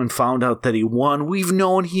background and found out that he won. We've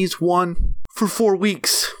known he's won for 4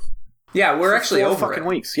 weeks. Yeah, we're actually over fucking it.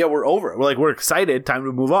 Weeks. Yeah, we're over it. We're excited. Time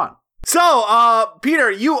to move on. So, Peter,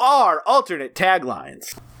 you are alternate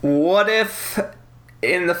taglines. What if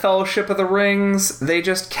in the Fellowship of the Rings, they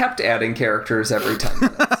just kept adding characters every 10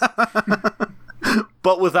 minutes?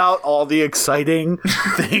 But without all the exciting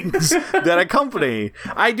things that accompany.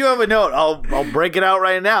 I do have a note. I'll break it out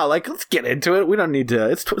right now. Like, let's get into it. We don't need to.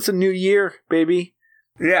 It's a new year, baby.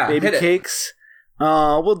 Yeah, baby cakes.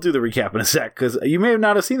 We'll do the recap in a sec, because you may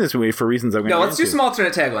not have seen this movie for reasons I'm going to No, let's do some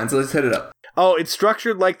alternate taglines. Let's hit it up. Oh, it's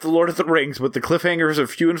structured like The Lord of the Rings, but the cliffhangers are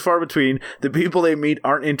few and far between. The people they meet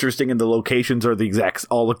aren't interesting, and the locations are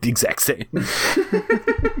all look the exact same.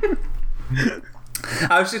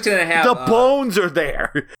 I was just going to have... The bones are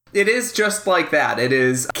there. It is just like that. It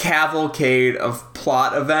is a cavalcade of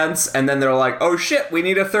plot events, and then they're like, oh shit, we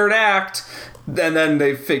need a third act. And then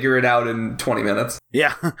they figure it out in 20 minutes.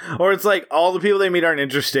 Yeah. Or it's like all the people they meet aren't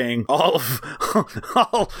interesting. All of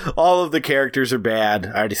the characters are bad.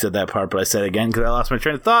 I already said that part, but I said it again because I lost my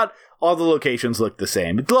train of thought. All the locations look the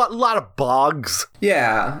same. It's a lot of bogs.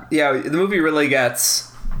 Yeah. Yeah. The movie really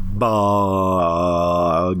gets...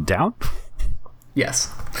 bogged down?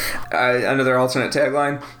 Yes. Another alternate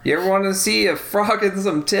tagline. You ever want to see a frog and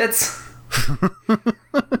some tits?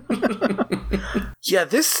 Yeah,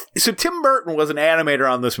 so Tim Burton was an animator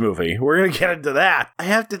on this movie. We're going to get into that.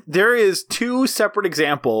 There is 2 separate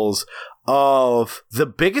examples of the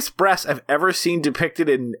biggest breasts I've ever seen depicted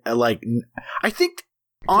in, like, I think,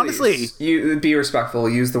 honestly... Please, you be respectful.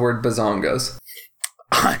 Use the word bazongas.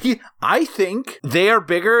 I think they are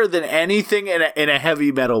bigger than anything in a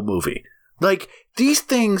heavy metal movie. Like, these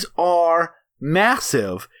things are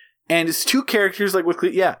massive. And it's 2 characters, like,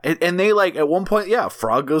 and they, like, at one point,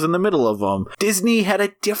 Frog goes in the middle of them. Disney had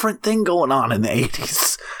a different thing going on in the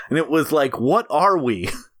 80s. And it was like, what are we?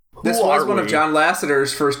 This was one of John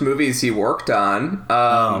Lasseter's first movies he worked on.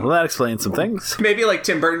 Well, that explains some things. Maybe, like,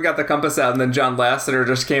 Tim Burton got the compass out, and then John Lasseter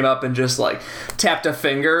just came up and just, like, tapped a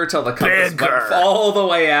finger till the compass went all the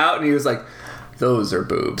way out, and he was like, those are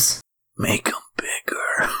boobs. Make them bigger.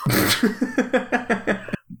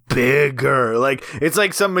 Bigger. Like, it's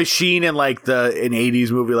like some machine in, like, an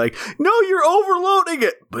 80s movie, like, no, you're overloading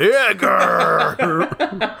it. Bigger.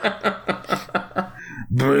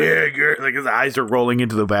 Bigger. Like, his eyes are rolling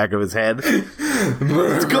into the back of his head.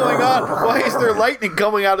 What's going on? Why is there lightning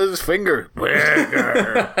coming out of his finger?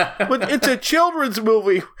 Bigger. But it's a children's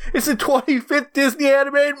movie. It's a 25th Disney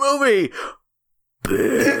animated movie.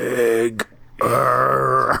 Bigger.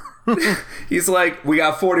 He's like, we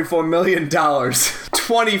got $44 million.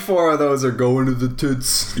 24 of those are going to the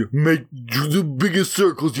tits. Make the biggest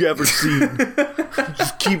circles you ever seen.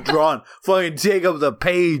 Just keep drawing. Fucking take up the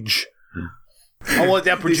page. I want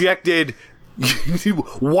that projected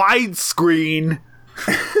widescreen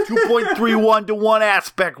 2.31 to 1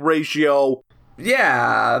 aspect ratio.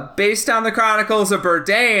 Yeah, based on the Chronicles of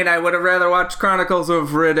Bourdain, I would have rather watched Chronicles of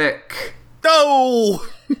Riddick. No!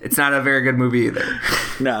 It's not a very good movie either.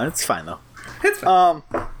 No, it's fine though. It's fine.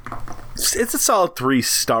 It's a solid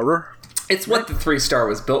 3-starrer. It's what the 3-star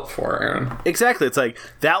was built for, Aaron. Exactly. It's like,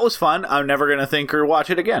 that was fun. I'm never going to think or watch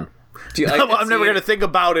it again. Do you like I'm never going to think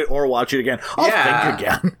about it or watch it again. I'll think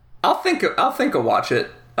again. I'll think of watch it.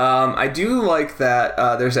 I do like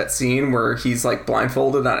that there's that scene where he's like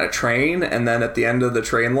blindfolded on a train, and then at the end of the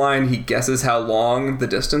train line, he guesses how long the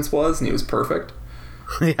distance was, and he was perfect.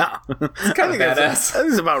 Yeah. It's kind of badass. That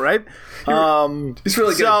is about right. He's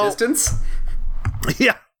really good at distance.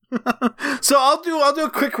 Yeah. So I'll do a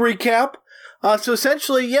quick recap. So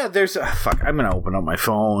essentially, there's I'm gonna open up my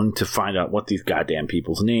phone to find out what these goddamn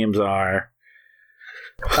people's names are,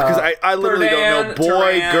 because I literally don't know.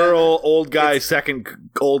 Boy, girl, old guy, second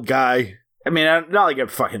old guy. I mean, not like it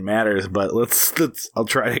fucking matters, but let's. I'll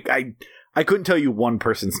try to. I couldn't tell you one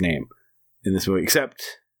person's name in this movie, except.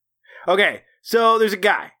 Okay, so there's a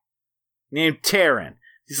guy named Taran.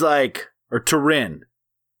 He's like, or Tarin,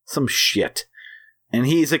 some shit, and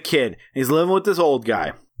he's a kid. He's living with this old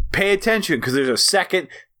guy. Pay attention, because there's a second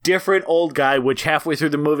different old guy. Which halfway through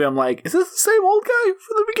the movie, I'm like, is this the same old guy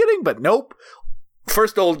from the beginning? But nope.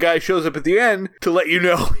 First old guy shows up at the end to let you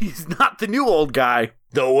know he's not the new old guy.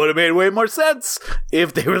 Though it would have made way more sense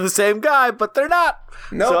if they were the same guy, but they're not.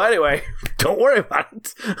 Nope. So anyway, don't worry about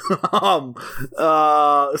it.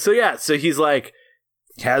 So he's like,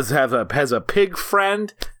 has a pig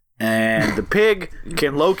friend, and the pig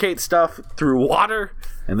can locate stuff through water.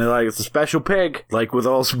 And they're like, it's a special pig. Like with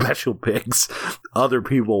all special pigs, other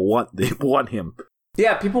people want him.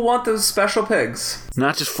 Yeah, people want those special pigs.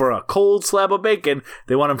 Not just for a cold slab of bacon,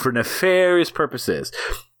 they want him for nefarious purposes.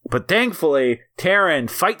 But thankfully, Taran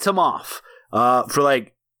fights him off for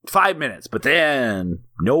like 5 minutes. But then,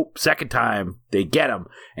 nope, second time, they get him.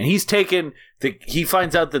 And he's taken, he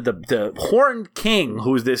finds out that the Horned King,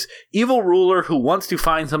 who's this evil ruler who wants to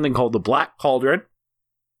find something called the Black Cauldron,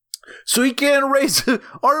 so he can raise an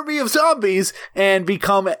army of zombies and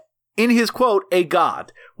become, in his quote, a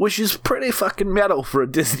god. Which is pretty fucking metal for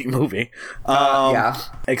a Disney movie. Yeah.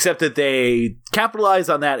 Except that they capitalize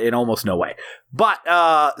on that in almost no way. But,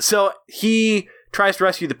 so he tries to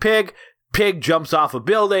rescue the pig. Pig jumps off a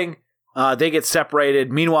building. They get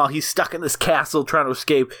separated. Meanwhile, he's stuck in this castle trying to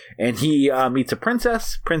escape. And he meets a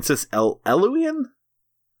princess. Princess Eluian?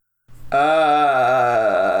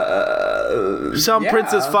 Some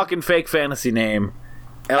princess fucking fake fantasy name.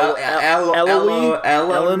 Elonew?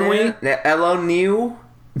 Ellen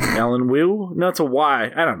Wu? No, it's a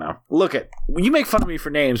Y. I don't know. Look at, you make fun of me for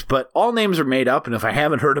names, but all names are made up, and if I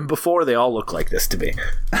haven't heard them before, they all look like this to me.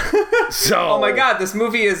 So, oh my god, this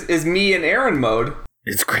movie is me in Aaron mode.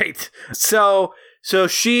 It's great. So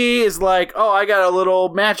she is like, oh, I got a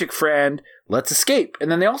little magic friend. Let's escape. And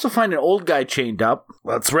then they also find an old guy chained up.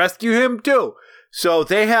 Let's rescue him too. So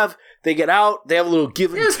they get out, they have a little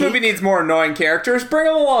give and take. This movie needs more annoying characters. Bring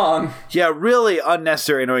them along. Yeah, really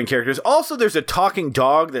unnecessary annoying characters. Also, there's a talking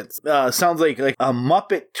dog that sounds like a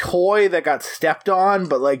Muppet toy that got stepped on,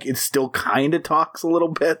 but like it still kind of talks a little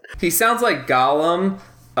bit. He sounds like Gollum,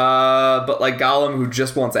 but like Gollum who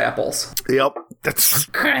just wants apples. Yep. That's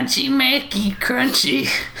crunchy, Mickey, crunchy.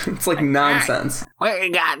 It's like nonsense. What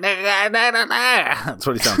you got? That's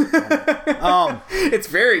what he sounds like. It's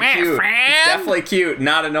very cute. It's definitely cute.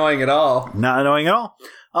 Not annoying at all. Not annoying at all.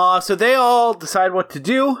 So they all decide what to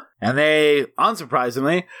do, and they,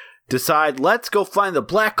 unsurprisingly, decide, let's go find the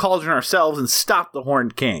Black Cauldron ourselves and stop the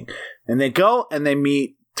Horned King. And they go, and they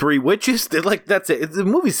meet 3 witches. They're like, that's it. The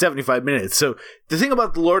movie's 75 minutes. So the thing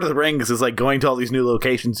about The Lord of the Rings is like going to all these new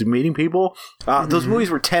locations and meeting people. Those movies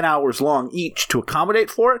were 10 hours long each to accommodate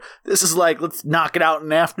for it. This is like, let's knock it out in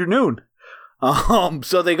an afternoon.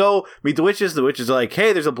 So they go meet the witches. The witches are like,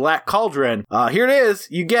 hey, there's a Black Cauldron. Here it is.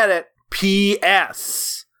 You get it.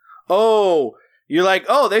 P.S. Oh, you're like,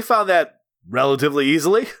 oh, they found that relatively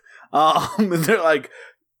easily. And they're like,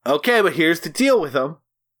 okay, but here's the deal with them.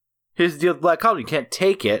 Here's the deal with Black Cauldron. You can't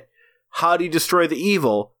take it. How do you destroy the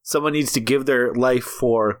evil? Someone needs to give their life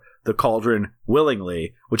for the cauldron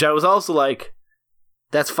willingly. Which I was also like,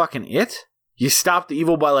 that's fucking it? You stop the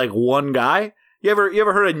evil by like one guy? You ever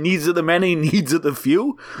heard of needs of the many, needs of the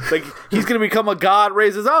few? Like, he's going to become a god,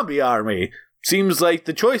 raise a zombie army. Seems like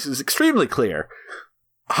the choice is extremely clear.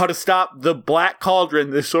 How to stop the Black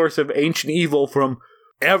Cauldron, the source of ancient evil, from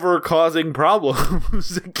ever causing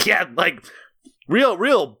problems. Again, like,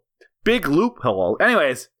 real big loophole.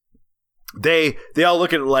 Anyways, they all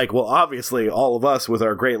look at it like, well, obviously all of us with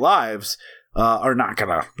our great lives are not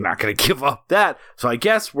gonna give up that. So I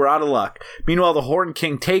guess we're out of luck. Meanwhile, the Horned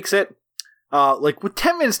King takes it. Like with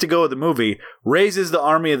 10 minutes to go of the movie, raises the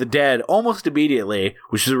army of the dead almost immediately,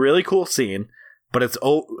 which is a really cool scene. But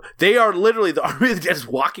they are literally, the army of the dead is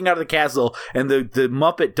walking out of the castle, and the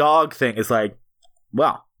Muppet dog thing is like,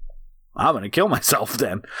 well, I'm going to kill myself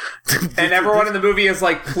then. And everyone in the movie is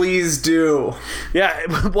like, please do. Yeah,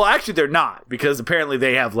 well, actually, they're not, because apparently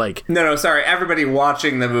they have like... No, sorry. Everybody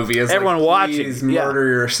watching the movie is everyone like, watching, please murder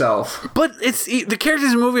yourself. But the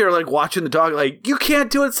characters in the movie are like watching the dog, like, you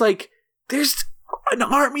can't do it. It's like, there's an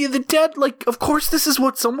army of the dead. Like, of course this is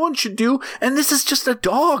what someone should do, and this is just a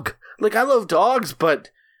dog. Like, I love dogs, but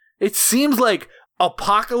it seems like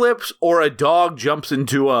Apocalypse or a dog jumps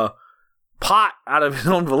into a pot out of his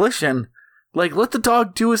own volition. Like, let the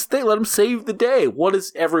dog do his thing. Let him save the day. What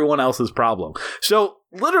is everyone else's problem? So,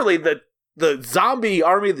 literally, the zombie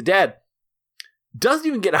army of the dead, doesn't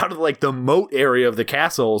even get out of like the moat area of the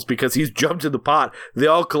castles because he's jumped in the pot. They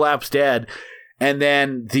all collapse dead. And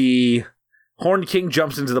then the Horned King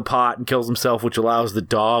jumps into the pot and kills himself, which allows the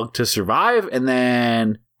dog to survive. And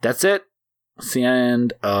then that's it. It's the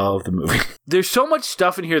end of the movie. There's so much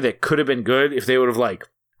stuff in here that could have been good if they would have like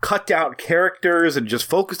cut down characters and just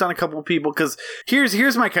focused on a couple of people. Because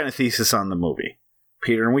here's my kind of thesis on the movie,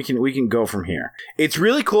 Peter, and we can go from here. It's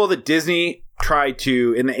really cool that Disney tried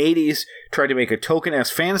to, in the 80s, tried to make a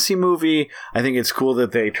token-esque fantasy movie. I think it's cool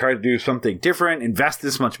that they tried to do something different, invest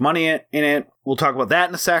this much money in it. We'll talk about that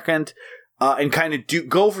in a second. And kind of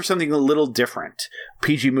go for something a little different.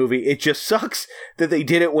 PG movie. It just sucks that they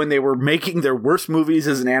did it when they were making their worst movies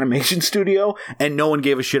as an animation studio, and no one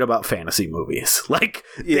gave a shit about fantasy movies. Like,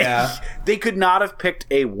 yeah, they could not have picked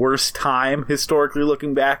a worse time, historically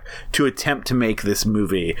looking back, to attempt to make this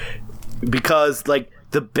movie. Because, like,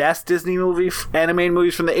 the best Disney animated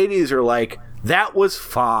movies from the 80s are like, that was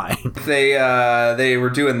fine. They were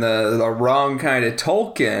doing the wrong kind of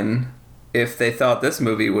Tolkien. If they thought this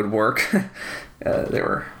movie would work, they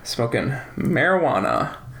were smoking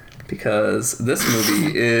marijuana, because this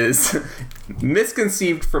movie is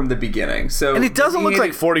misconceived from the beginning. So, and it doesn't look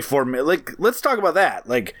like 44 million. Like, let's talk about that.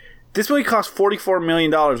 Like, this movie cost $44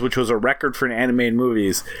 million, which was a record for an animated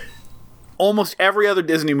movies. Almost every other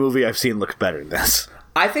Disney movie I've seen looks better than this.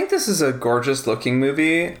 I think this is a gorgeous looking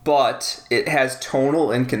movie, but it has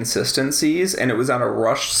tonal inconsistencies, and it was on a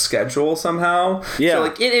rushed schedule somehow. Yeah. So,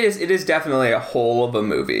 like, it is definitely a hole of a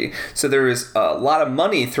movie. So there is a lot of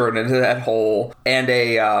money thrown into that hole, and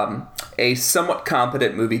a somewhat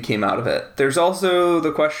competent movie came out of it. There's also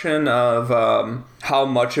the question of how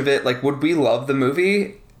much of it, like, would we love the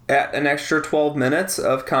movie at an extra 12 minutes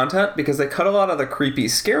of content? Because they cut a lot of the creepy,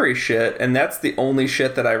 scary shit, and that's the only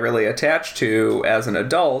shit that I really attached to as an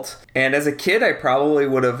adult. And as a kid, I probably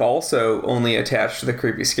would have also only attached to the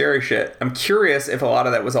creepy, scary shit. I'm curious if a lot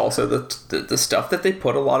of that was also the stuff that they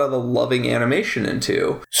put a lot of the loving animation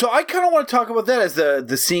into. So I kind of want to talk about that as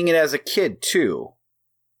the seeing it as a kid, too.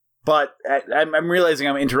 But I'm realizing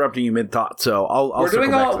I'm interrupting you mid-thought, so I'll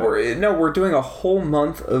circle back to that. We're doing a whole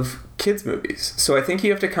month of kids movies. So I think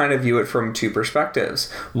you have to kind of view it from two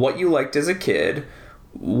perspectives. What you liked as a kid,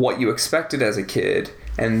 what you expected as a kid,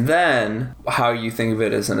 and then how you think of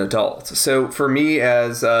it as an adult. So for me,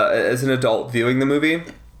 as an adult viewing the movie,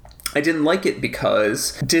 I didn't like it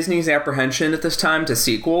because Disney's apprehension at this time to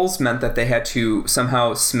sequels meant that they had to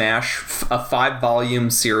somehow smash a 5-volume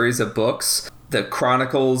series of books, The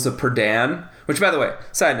Chronicles of Perdan, which, by the way,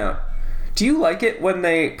 side note, do you like it when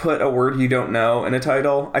they put a word you don't know in a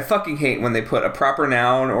title? I fucking hate when they put a proper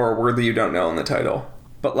noun or a word that you don't know in the title.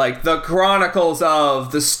 But, like, The Chronicles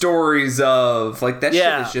of, The Stories of, like, that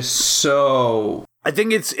shit is just so... I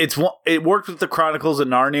think it worked with The Chronicles of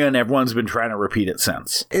Narnia, and everyone's been trying to repeat it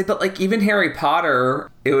since. But, like, even Harry Potter,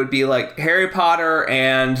 it would be like Harry Potter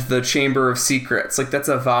and the Chamber of Secrets. Like, that's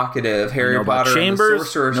evocative. Harry Potter and the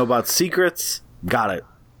Sorcerer's... Know about secrets. Got it.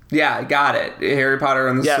 Yeah, I got it. Harry Potter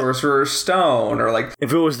and the Sorcerer's Stone, or like...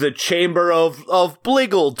 If it was the Chamber of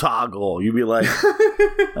Bliggle-Toggle, you'd be like,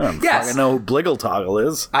 I don't fucking know who Bliggle-Toggle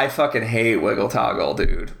is. I fucking hate Wiggle-Toggle,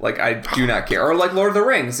 dude. Like, I do not care. Or like Lord of the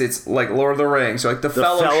Rings. It's like Lord of the Rings, or like the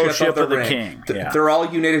Fellowship of the Ring. King. They're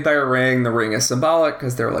all united by a ring. The ring is symbolic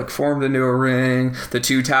because they're like formed into a ring. The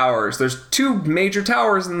two towers. There's 2 major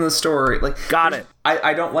towers in the story. Like, got it.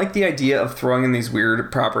 I don't like the idea of throwing in these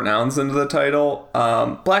weird proper nouns into the title.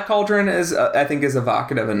 Black Cauldron is, I think, is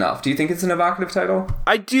evocative enough. Do you think it's an evocative title?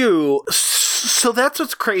 I do. So that's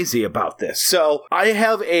what's crazy about this. So I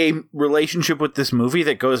have a relationship with this movie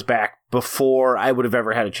that goes back before I would have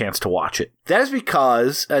ever had a chance to watch it. That is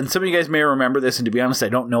because, and some of you guys may remember this, and to be honest, I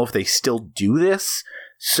don't know if they still do this.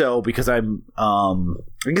 So, because I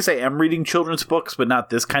guess I am reading children's books, but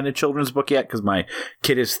not this kind of children's book yet, because my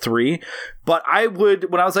kid is 3. But I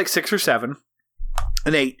would, when I was like 6 or 7,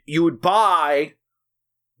 and 8, you would buy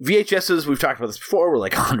VHSs, we've talked about this before, were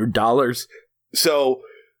like $100. So,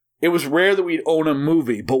 it was rare that we'd own a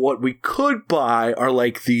movie, but what we could buy are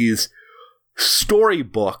like these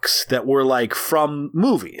storybooks that were like from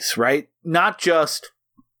movies, right? Not just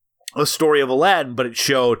a story of Aladdin, but it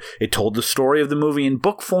told the story of the movie in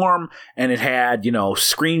book form, and it had,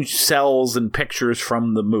 screen cells and pictures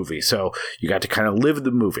from the movie. So you got to kind of live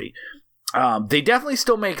the movie. They definitely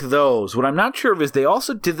still make those. What I'm not sure of is they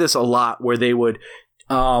also did this a lot where they would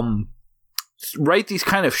write these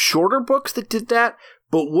kind of shorter books that did that,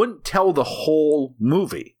 but wouldn't tell the whole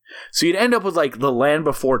movie. So you'd end up with like The Land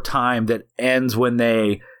Before Time that ends when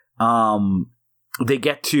they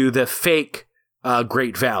get to the fake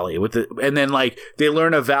Great Valley and then like they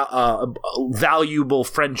learn a valuable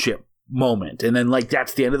friendship moment. And then, like,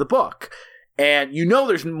 that's the end of the book. And you know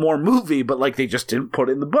there's more movie, but, like, they just didn't put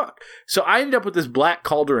it in the book. So I ended up with this Black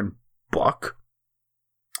Cauldron book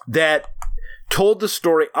that told the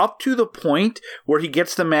story up to the point where he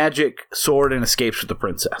gets the magic sword and escapes with the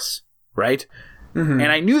princess, right? Mm-hmm.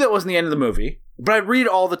 And I knew that wasn't the end of the movie, but I'd read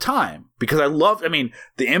it all the time because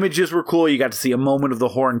the images were cool. You got to see a moment of the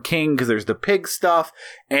Horned King because there's the pig stuff.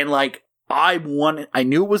 And, like, I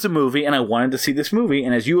knew it was a movie and I wanted to see this movie.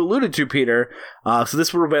 And as you alluded to, Peter, so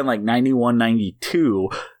this would have been like 91, 92.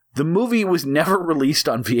 The movie was never released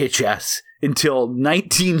on VHS until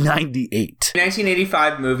 1998.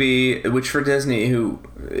 1985 movie, which for Disney, who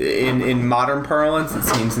in modern parlance, it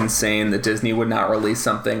seems insane that Disney would not release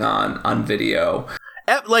something on video.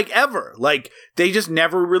 Ever. Like, they just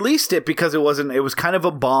never released it because it was kind of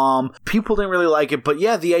a bomb. People didn't really like it. But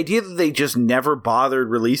yeah, the idea that they just never bothered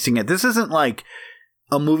releasing it. This isn't like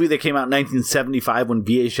a movie that came out in 1975 when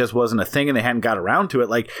VHS wasn't a thing and they hadn't got around to it.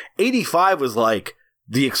 Like, 85 was like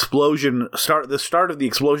the start of the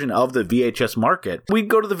explosion of the VHS market. We'd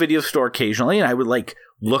go to the video store occasionally and I would like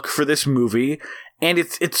look for this movie. And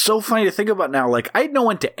it's so funny to think about now. Like, I had no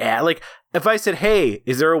one to add. Like, if I said, hey,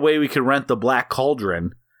 is there a way we could rent the Black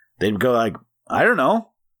Cauldron? They'd go like, I don't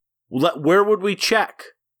know. Where would we check?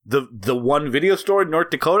 The one video store in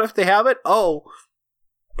North Dakota if they have it? Oh,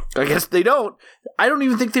 I guess they don't. I don't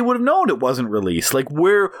even think they would have known it wasn't released. Like,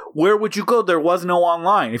 where would you go? There was no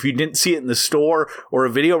online. If you didn't see it in the store or a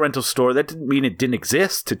video rental store, that didn't mean it didn't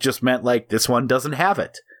exist. It just meant, like, this one doesn't have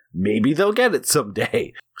it. Maybe they'll get it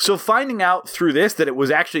someday. So finding out through this that it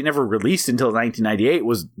was actually never released until 1998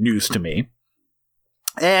 was news to me.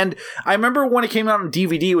 And I remember when it came out on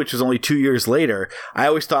DVD, which was only 2 years later, I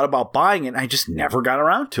always thought about buying it, and I just never got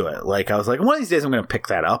around to it. Like, I was like, one of these days I'm going to pick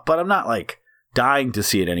that up, but I'm not, like, dying to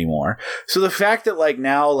see it anymore. So the fact that, like,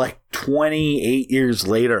 now, like, 28 years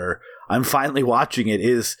later, I'm finally watching it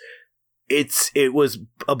it was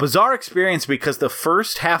a bizarre experience because the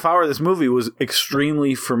first half hour of this movie was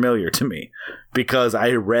extremely familiar to me because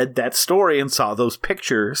I read that story and saw those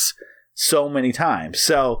pictures so many times.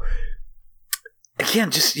 So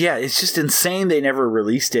again, it's just insane they never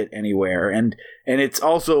released it anywhere. And it's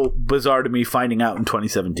also bizarre to me finding out in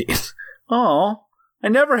 2017. Oh, I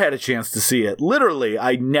never had a chance to see it. Literally,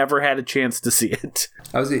 I never had a chance to see it.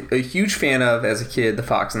 I was a huge fan of, as a kid, The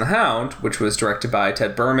Fox and the Hound, which was directed by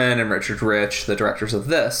Ted Berman and Richard Rich, the directors of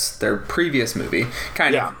this, their previous movie.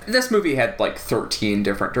 This movie had like 13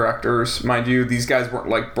 different directors. Mind you, these guys weren't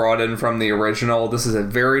like brought in from the original. This is a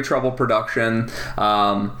very troubled production.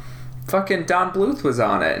 Fucking Don Bluth was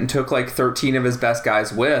on it and took like 13 of his best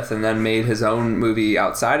guys with and then made his own movie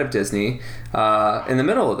outside of Disney in the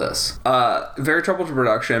middle of this. Very troubled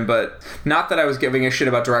production, but not that I was giving a shit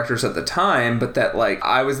about directors at the time, but that like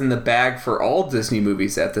I was in the bag for all Disney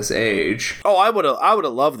movies at this age. Oh, I would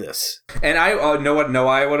have loved this. And I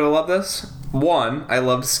I would have loved this. One, I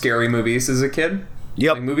loved scary movies as a kid.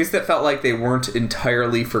 Yep. Like movies that felt like they weren't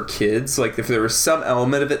entirely for kids. Like if there was some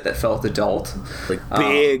element of it that felt adult. Like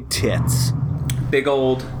big tits. Big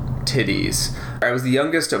old titties. I was the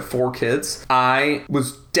youngest of 4 kids. I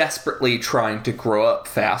was desperately trying to grow up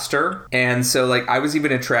faster. And so like I was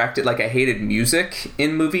even attracted, like I hated music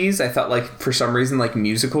in movies. I thought like for some reason like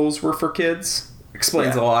musicals were for kids.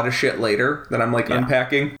 Explains a lot of shit later that I'm like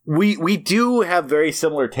unpacking. We do have very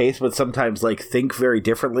similar tastes, but sometimes like think very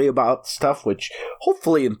differently about stuff, which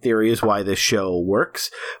hopefully in theory is why this show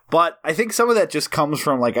works. But I think some of that just comes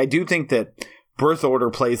from like, I do think that birth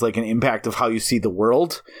order plays like an impact of how you see the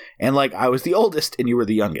world. And like I was the oldest and you were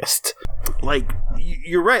the youngest. Like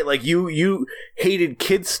you're right. Like you hated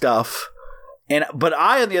kid stuff. But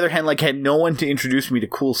I, on the other hand, like had no one to introduce me to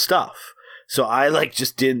cool stuff. So I like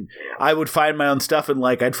just didn't. I would find my own stuff and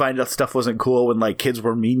like I'd find out stuff wasn't cool when like kids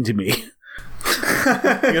were mean to me.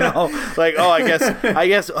 You know, like I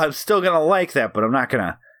guess I'm still gonna like that, but I'm not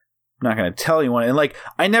gonna tell anyone. And like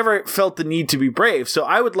I never felt the need to be brave, so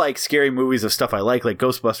I would like scary movies of stuff I like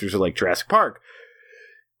Ghostbusters or like Jurassic Park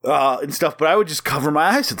and stuff. But I would just cover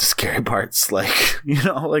my eyes at the scary parts, like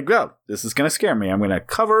oh, this is gonna scare me. I'm gonna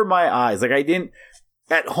cover my eyes. Like I didn't.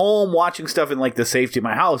 At home watching stuff in like the safety of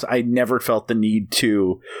my house, I never felt the need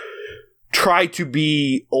to try to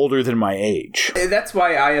be older than my age. That's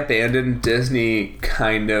why I abandoned Disney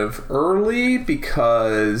kind of early,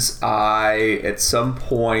 because I at some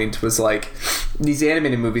point was like, these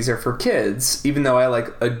animated movies are for kids, even though I like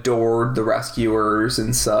adored The Rescuers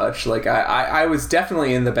and such. Like I was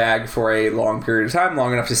definitely in the bag for a long period of time,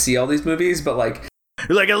 long enough to see all these movies, but like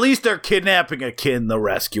you're like, at least they're kidnapping a kid in The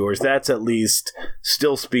Rescuers. That's at least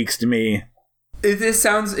still speaks to me. This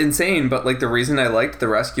sounds insane, but like the reason I liked The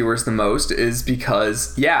Rescuers the most is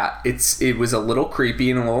because it was a little creepy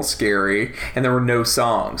and a little scary, and there were no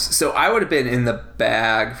songs. So I would have been in the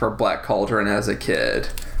bag for Black Cauldron as a kid.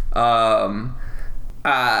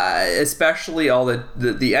 Especially all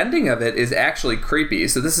the ending of it is actually creepy.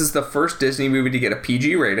 So this is the first Disney movie to get a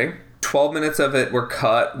PG rating. 12 minutes of it were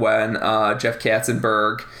cut when Jeff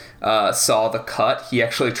Katzenberg saw the cut. He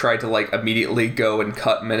actually tried to like immediately go and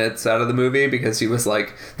cut minutes out of the movie because he was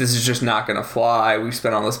like, this is just not gonna fly. We've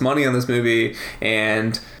spent all this money on this movie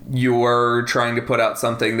and you're trying to put out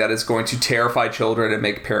something that is going to terrify children and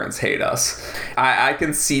make parents hate us. I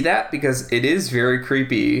can see that because it is very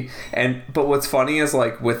creepy. But what's funny is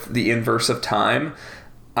like with the inverse of time,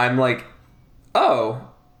 I'm like, oh,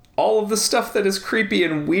 all of the stuff that is creepy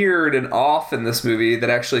and weird and off in this movie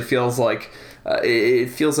that actually feels like it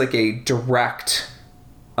feels like a direct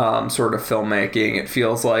sort of filmmaking. It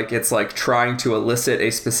feels like it's like trying to elicit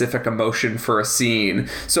a specific emotion for a scene.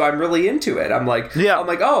 So I'm really into it. I'm like,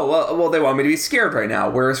 oh, well, they want me to be scared right now.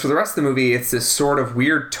 Whereas for the rest of the movie, it's this sort of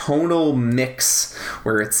weird tonal mix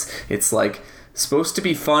where it's like supposed to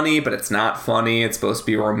be funny, but it's not funny. It's supposed to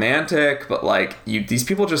be romantic, but like these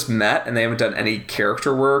people just met and they haven't done any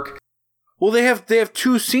character work. Well, they have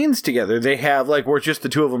two scenes together. They have like where it's just the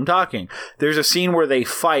two of them talking. There's a scene where they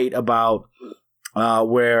fight about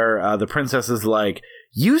where the princess is like,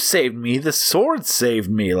 "You saved me. The sword saved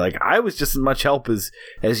me. Like I was just as much help as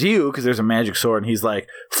you," because there's a magic sword, and he's like,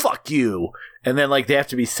 "Fuck you." And then like they have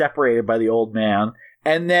to be separated by the old man,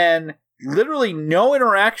 and then literally no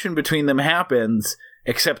interaction between them happens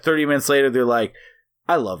except 30 minutes later they're like,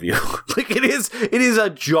 I love you. Like it is a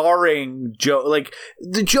jarring joke. Like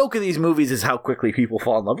the joke of these movies is how quickly people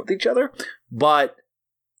fall in love with each other, but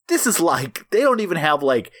this is like they don't even have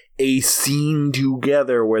like a scene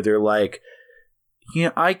together where they're like,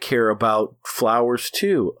 yeah, I care about flowers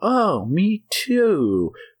too. Oh, me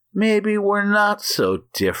too. Maybe we're not so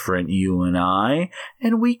different, you and I,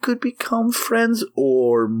 and we could become friends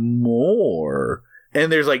or more.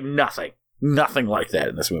 And there's like nothing like that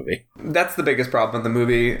in this movie. That's the biggest problem with the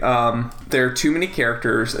movie. There are too many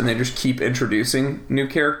characters, and they just keep introducing new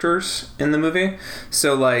characters in the movie.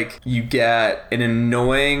 So, like, you get an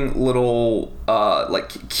annoying little, like,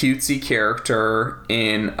 cutesy character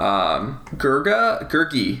in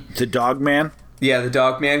Gurgi. The dog man? Yeah, the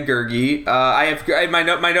dog man, Gurgi.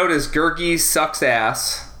 My note is Gurgi sucks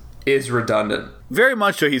ass is redundant. Very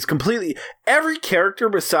much so. He's completely... Every character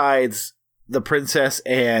besides the princess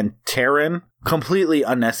and Taryn, completely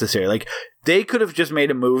unnecessary. Like, they could have just made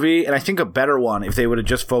a movie, and I think a better one if they would have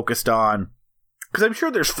just focused on... Because I'm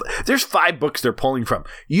sure there's 5 books they're pulling from.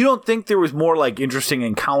 You don't think there was more like interesting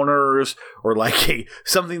encounters or like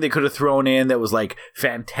something they could have thrown in that was like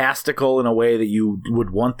fantastical in a way that you would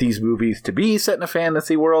want these movies to be set in a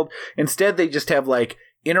fantasy world? Instead, they just have like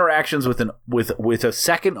interactions with a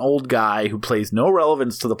second old guy who plays no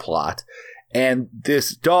relevance to the plot, and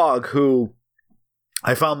this dog who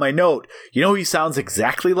I found my note. You know who he sounds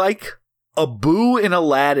exactly like? Abu in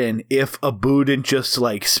Aladdin, if Abu didn't just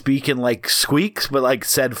like speak in like squeaks, but like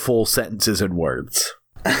said full sentences and words.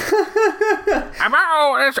 Abu.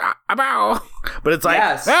 But it's like,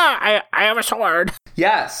 yes. I have a sword.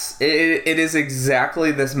 Yes, it is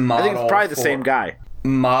exactly this model. I think it's probably the same guy.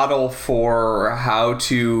 Model for how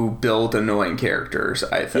to build annoying characters,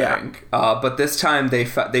 I think. Yeah. But this time they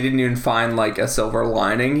didn't even find like a silver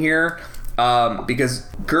lining here. Because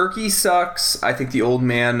Gurgi sucks. I think the old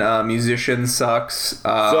man musician sucks.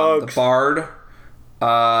 The bard.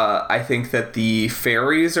 I think that the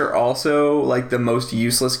fairies are also like the most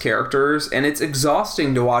useless characters, and it's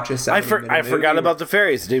exhausting to watch a 70-minute movie. I forgot about the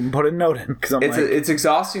fairies. Didn't even put a note in because it's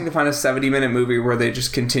exhausting to find a 70-minute movie where they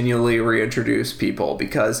just continually reintroduce people,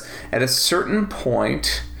 because at a certain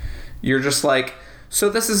point you're just like, so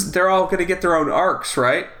they're all going to get their own arcs,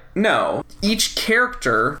 right? No. Each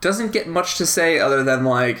character doesn't get much to say other than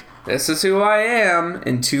like, this is who I am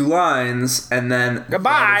in 2 lines, and then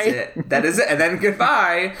goodbye. That is it. And then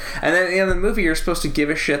goodbye. And then at the end of the movie, you're supposed to give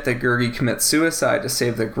a shit that Gurgi commits suicide to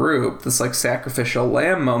save the group. This like sacrificial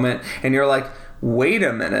lamb moment. And you're like, wait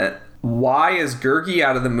a minute. Why is Gurgi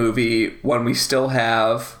out of the movie when we still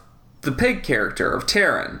have the pig character of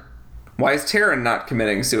Taryn? Why is Taryn not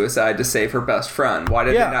committing suicide to save her best friend? Why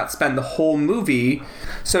did they not spend the whole movie?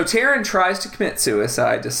 So Taryn tries to commit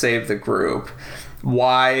suicide to save the group.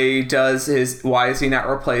 Why is he not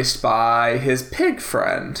replaced by his pig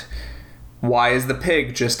friend? Why is the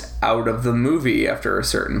pig just out of the movie after a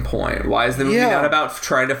certain point? Why is the movie not about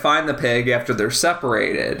trying to find the pig after they're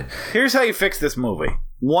separated? Here's how you fix this movie.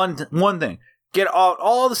 One thing. get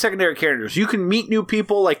all the secondary characters. You can meet new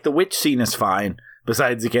people, like the witch scene is fine.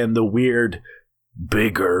 Besides, again, the weird,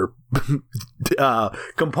 bigger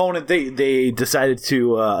component they decided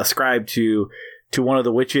to ascribe to one of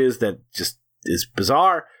the witches that just is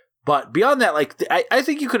bizarre. But beyond that, like, I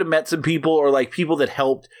think you could have met some people, or like people that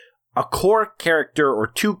helped a core character or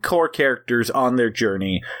two core characters on their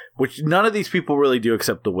journey, which none of these people really do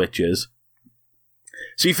except the witches.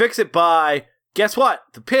 So you fix it by, guess what?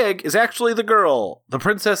 The pig is actually the girl. The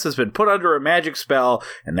princess has been put under a magic spell,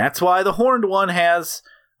 and that's why the horned one has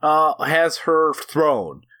her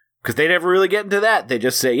throne. Because they never really get into that. They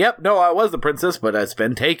just say, yep, no, I was the princess, but it's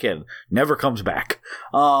been taken. Never comes back.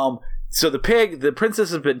 So the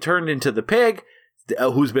princess has been turned into the pig,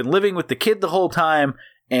 who's been living with the kid the whole time.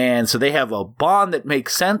 And so they have a bond that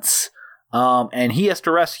makes sense. And he has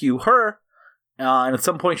to rescue her. And at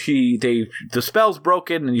some point, the spell's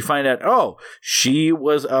broken, and you find out, oh, she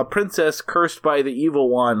was a princess cursed by the evil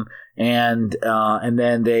one, and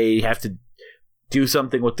then they have to do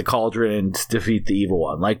something with the cauldron and defeat the evil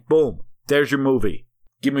one. Like, boom, there's your movie.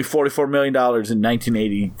 Give me $44 million in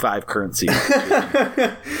 1985 currency.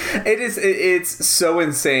 It's so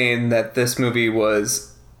insane that this movie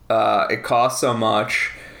was, it cost so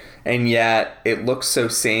much, and yet it looks so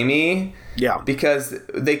samey. Yeah. Because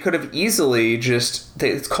they could have easily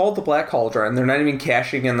it's called The Black Cauldron. They're not even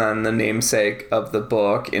cashing in on the namesake of the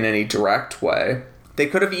book in any direct way. They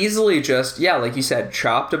could have easily just, like you said,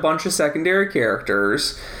 chopped a bunch of secondary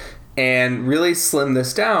characters and really slimmed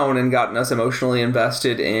this down and gotten us emotionally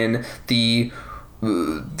invested in the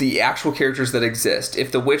actual characters that exist.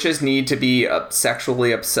 If the witches need to be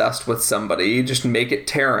sexually obsessed with somebody, just make it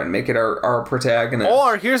Taryn, make it our protagonist.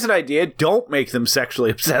 Or here's an idea: don't make them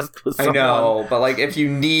sexually obsessed with someone. I know, but like if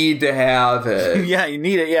you need to have it, yeah, you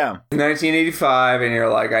need it. Yeah, 1985, and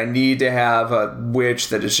you're like, I need to have a witch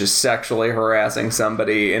that is just sexually harassing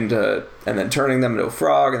somebody and then turning them into a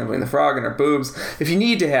frog, and then putting the frog in her boobs. If you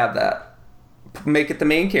need to have that, make it the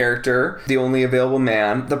main character, the only available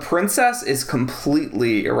man. The princess is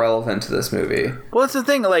completely irrelevant to this movie. Well, that's the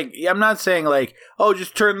thing. Like, I'm not saying like, oh,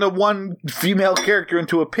 just turn the one female character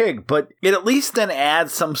into a pig, but it at least then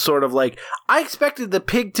adds some sort of like, I expected the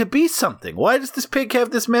pig to be something. Why does this pig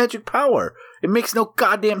have this magic power? It makes no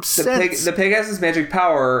goddamn sense. The pig has this magic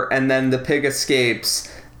power, and then the pig escapes,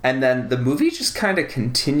 and then the movie just kind of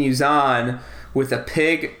continues on with a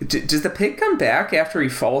pig. Does the pig come back after he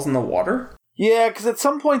falls in the water? Yeah, because at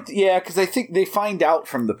some point, because I think they find out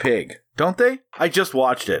from the pig, don't they? I just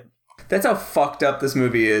watched it. That's how fucked up this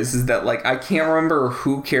movie is that, like, I can't remember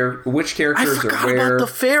which characters I forgot are where. about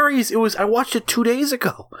the fairies. I watched it 2 days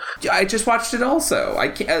ago. I just watched it also. I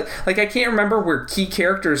can't remember where key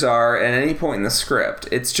characters are at any point in the script.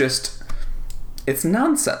 It's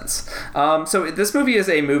nonsense. So this movie is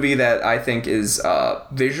a movie that I think is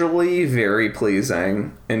visually very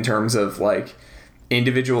pleasing in terms of, like,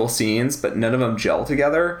 individual scenes, but none of them gel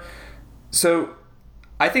together. So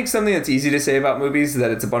I think something that's easy to say about movies is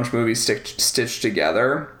that it's a bunch of movies stitched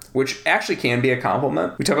together, which actually can be a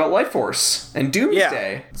compliment. We talk about Life Force and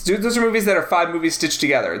Doomsday. Yeah. Those are movies that are 5 movies stitched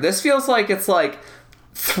together. This feels like it's like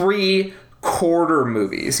 3 quarter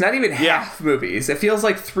movies, not even half movies. It feels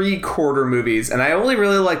like 3/4 movies, and I only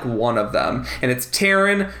really like one of them, and it's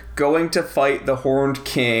Taryn going to fight the Horned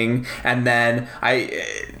King, and then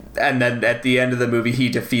at the end of the movie he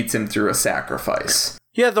defeats him through a sacrifice.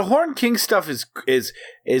 Yeah, the Horned King stuff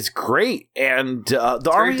is great, and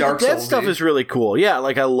the Army of the Dead stuff is really cool. Yeah,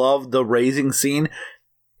 like I love the raising scene.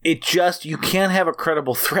 It just, you can't have a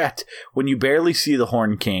credible threat when you barely see the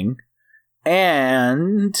Horned King,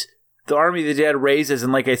 and the Army of the Dead raises,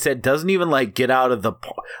 and like I said, doesn't even like get out of the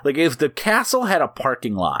like if the castle had a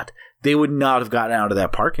parking lot, they would not have gotten out of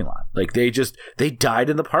that parking lot. Like they died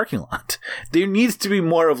in the parking lot. There needs to be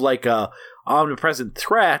more of like a omnipresent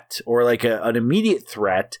threat or like an immediate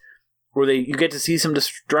threat where you get to see some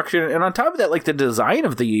destruction. And on top of that, like the design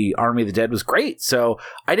of the Army of the Dead was great. So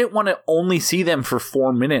I didn't want to only see them for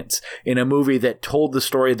 4 minutes in a movie that told the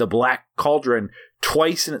story of the Black Cauldron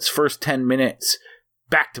twice in its first 10 minutes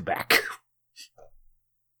back to back.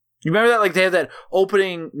 You remember that? Like they have that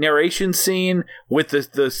opening narration scene with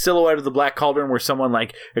the silhouette of the Black Cauldron where someone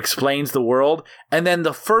like explains the world, and then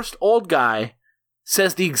the first old guy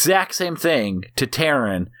says the exact same thing to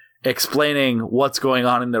Taryn, explaining what's going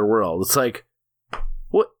on in their world. It's like,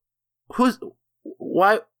 what?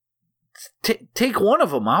 Why? Take one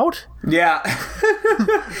of them out? Yeah.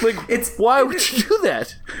 Like, why would you do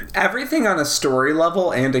that? Everything on a story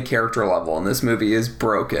level and a character level in this movie is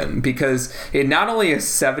broken because it not only is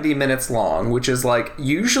 70 minutes long, which is like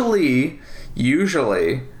usually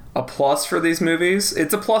a plus for these movies.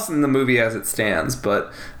 It's a plus in the movie as it stands,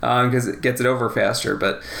 but because it gets it over faster.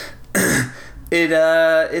 But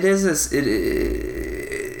it's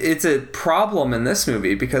a problem in this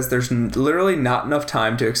movie because there's literally not enough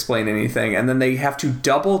time to explain anything, and then they have to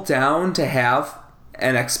double down to have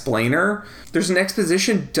an explainer. There's an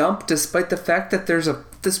exposition dump despite the fact that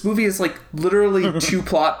this movie is like literally 2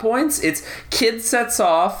 plot points. It's kid sets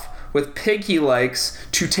off with pig he likes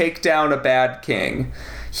to take down a bad king.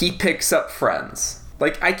 He picks up friends.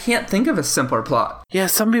 Like, I can't think of a simpler plot. Yeah,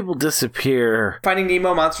 some people disappear. Finding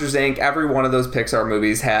Nemo, Monsters, Inc., every one of those Pixar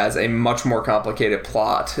movies has a much more complicated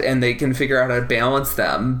plot, and they can figure out how to balance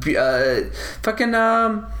them.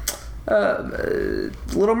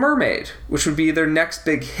 Little Mermaid, which would be their next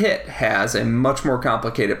big hit, has a much more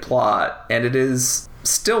complicated plot, and it is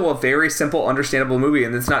still a very simple, understandable movie,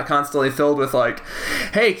 and it's not constantly filled with like,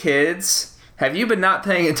 hey kids, have you been not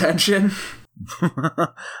paying attention?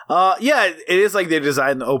 Yeah, it is like they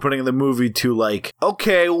designed the opening of the movie to like,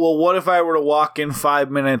 okay, well, what if I were to walk in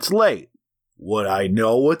 5 minutes late? Would I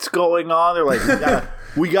know what's going on? They're like,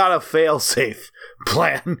 we got a fail-safe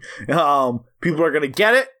plan. People are gonna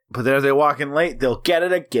get it, but then if they walk in late, they'll get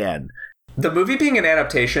it again. The movie being an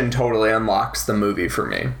adaptation totally unlocks the movie for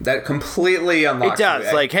me. That completely unlocks it. It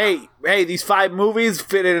does. Like, hey, these 5 movies,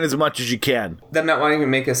 fit in as much as you can. Them not wanting to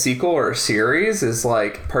make a sequel or a series is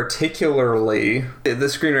like particularly... The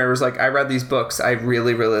screenwriter was like, I read these books. I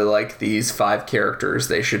really, really like these 5 characters.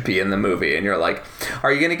 They should be in the movie. And you're like,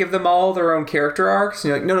 are you going to give them all their own character arcs? And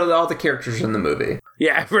you're like, no, all the characters are in the movie.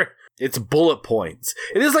 Yeah, it's bullet points.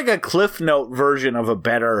 It is like a Cliff Note version of a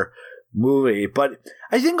better movie, but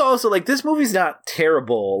I think also like this movie's not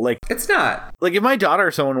terrible. Like, it's not. Like, if my daughter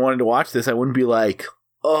or someone wanted to watch this, I wouldn't be like,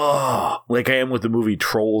 oh, like I am with the movie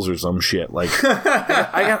Trolls or some shit. Like,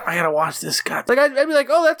 I gotta watch this. God, like I'd be like,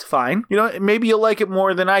 oh, that's fine. You know, maybe you'll like it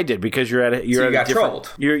more than I did because you're at a got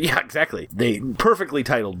trolled. Yeah, exactly. They perfectly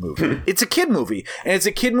titled movie. It's a kid movie, and it's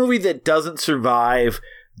a kid movie that doesn't survive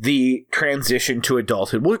the transition to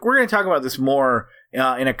adulthood. We're going to talk about this more in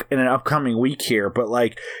an upcoming week here, but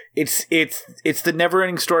like it's the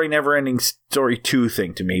Neverending Story 2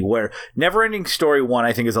 thing to me, where Neverending Story 1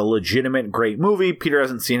 I think is a legitimate great movie. Peter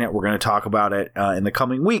hasn't seen it. We're going to talk about it in the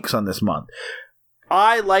coming weeks on this month.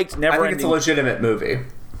 I liked Neverending. I think it's a legitimate movie.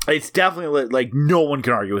 It's definitely like no one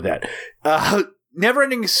can argue with that.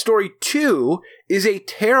 Neverending Story 2 is a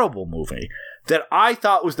terrible movie that I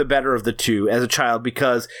thought was the better of the two as a child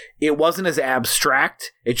because it wasn't as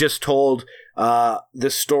abstract. It just told the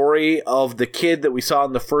story of the kid that we saw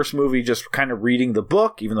in the first movie just kind of reading the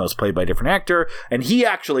book, even though it's played by a different actor, and he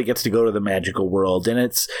actually gets to go to the magical world, and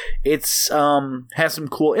it's has some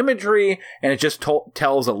cool imagery, and it just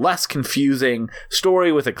tells a less confusing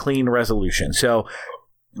story with a clean resolution. So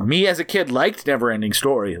me as a kid liked Neverending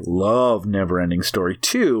Story, loved Neverending Story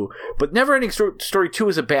 2, but Neverending Story 2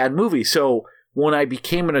 is a bad movie. So when I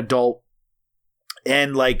became an adult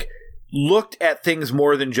and like looked at things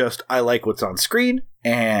more than just I like what's on screen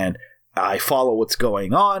and I follow what's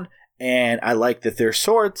going on and I like that there's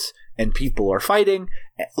swords and people are fighting,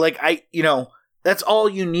 like that's all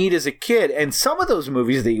you need as a kid. And some of those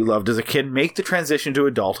movies that you loved as a kid make the transition to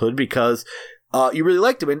adulthood because you really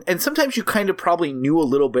liked them. And sometimes you kind of probably knew a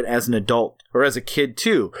little bit as an adult or as a kid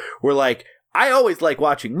too. Where like, I always like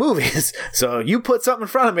watching movies. So you put something in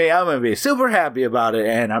front of me, I'm going to be super happy about it.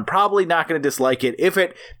 And I'm probably not going to dislike it if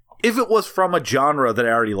it was from a genre that I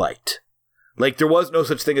already liked. Like, there was no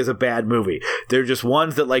such thing as a bad movie. They're just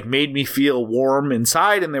ones that like made me feel warm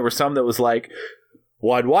inside. And there were some that was like,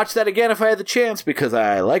 well, I'd watch that again if I had the chance because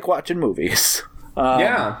I like watching movies.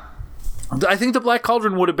 Yeah. I think The Black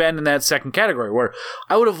Cauldron would have been in that second category where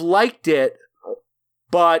I would have liked it,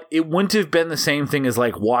 but it wouldn't have been the same thing as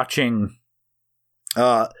like watching,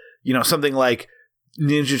 something like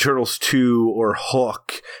Ninja Turtles 2 or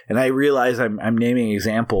Hook. And I realize I'm naming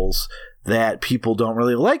examples that people don't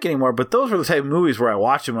really like anymore, but those were the type of movies where I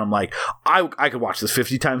watch them and I'm like, I could watch this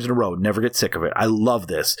 50 times in a row, never get sick of it. I love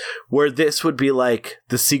this. Where this would be like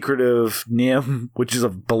The Secret of NIMH, which is a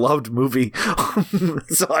beloved movie.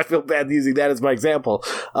 So I feel bad using that as my example.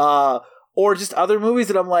 Or just other movies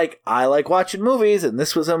that I'm like, I like watching movies, and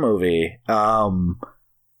this was a movie.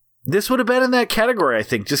 This would have been in that category, I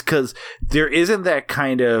think, just because there isn't that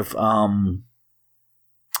kind of...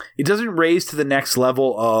 it doesn't raise to the next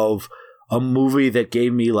level of a movie that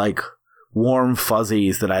gave me like warm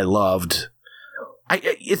fuzzies that I loved.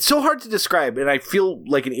 It's so hard to describe, and I feel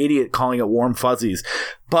like an idiot calling it warm fuzzies,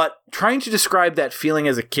 but trying to describe that feeling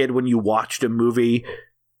as a kid when you watched a movie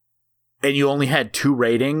and you only had 2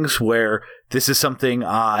 ratings, where this is something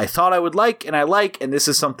I thought I would like, and this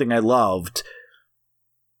is something I loved.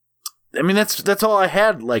 I mean, that's all I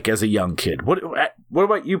had, like, as a young kid. What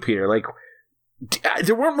about you, Peter? Like,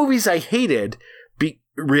 there weren't movies I hated,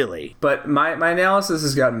 really. But my analysis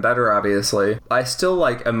has gotten better, obviously. I still,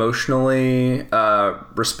 like, emotionally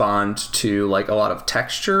respond to, like, a lot of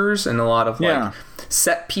textures and a lot of, like,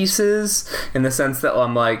 set pieces, in the sense that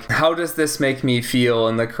I'm like, how does this make me feel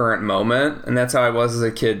in the current moment? And that's how I was as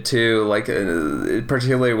a kid, too. Like,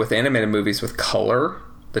 particularly with animated movies, with color.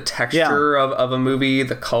 The texture of a movie,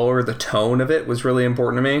 the color, the tone of it was really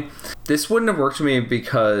important to me. This wouldn't have worked for me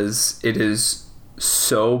because it is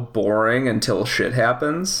so boring until shit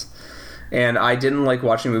happens. And I didn't like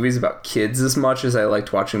watching movies about kids as much as I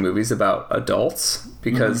liked watching movies about adults.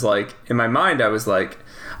 Because, like, in my mind, I was like,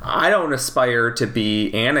 I don't aspire to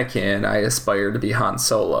be Anakin. I aspire to be Han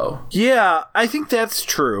Solo. Yeah, I think that's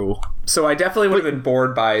true. So I definitely would have been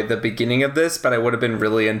bored by the beginning of this, but I would have been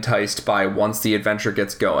really enticed by once the adventure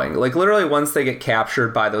gets going. Like, literally, once they get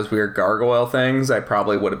captured by those weird gargoyle things, I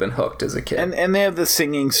probably would have been hooked as a kid. And they have the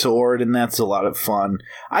singing sword, and that's a lot of fun.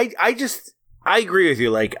 I agree with you.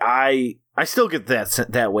 Like, I still get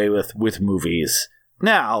that way with movies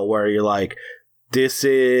now, where you're like, this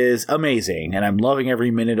is amazing, and I'm loving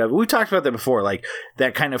every minute of it. We talked about that before, like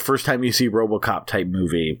that kind of first time you see RoboCop type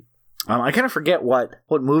movie. I kind of forget what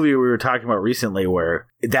movie we were talking about recently where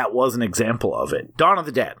that was an example of it. Dawn of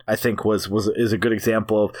the Dead, I think, is a good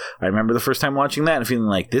example of. I remember the first time watching that and feeling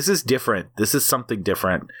like, this is different. This is something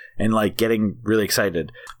different, and like getting really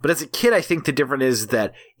excited. But as a kid, I think the difference is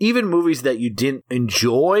that even movies that you didn't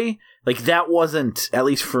enjoy, like that wasn't, at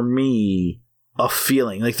least for me, a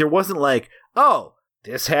feeling. Like there wasn't like, oh,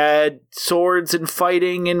 this had swords and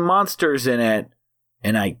fighting and monsters in it,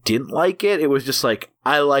 and I didn't like it. It was just like,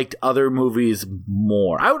 I liked other movies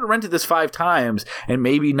more. I would have rented this 5 times and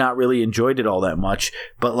maybe not really enjoyed it all that much,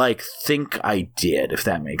 but like think I did, if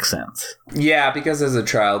that makes sense. Yeah, because as a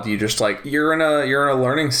child, you just like, you're in a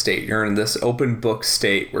learning state. You're in this open book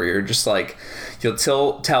state where you're just like, you'll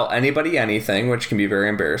tell anybody anything, which can be very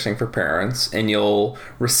embarrassing for parents, and you'll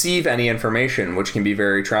receive any information, which can be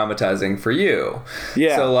very traumatizing for you.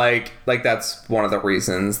 Yeah. So like that's one of the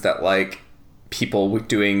reasons that like people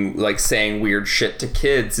doing, like, saying weird shit to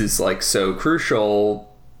kids is like so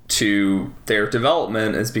crucial to their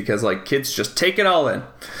development, is because like kids just take it all in.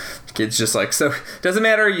 Kids just like, so doesn't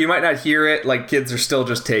matter, you might not hear it, like kids are still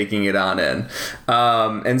just taking it on in.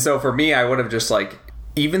 And so for me, I would have just like,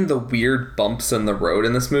 even the weird bumps in the road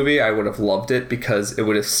in this movie, I would have loved it because it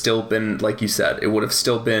would have still been, like you said, it would have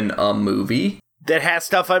still been a movie that has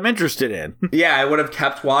stuff I'm interested in. Yeah, I would have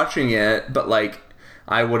kept watching it, but like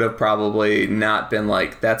I would have probably not been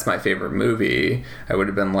like, that's my favorite movie. I would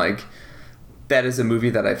have been like, that is a movie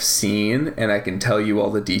that I've seen and I can tell you all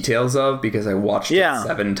the details of because I watched it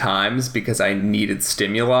 7 times because I needed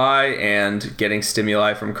stimuli, and getting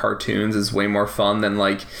stimuli from cartoons is way more fun than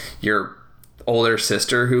like your older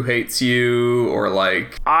sister who hates you, or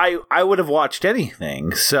like I would have watched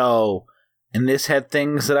anything. So, and this had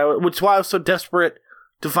things that which is why I was so desperate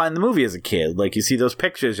to find the movie as a kid. Like, you see those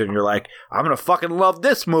pictures and you're like, I'm gonna fucking love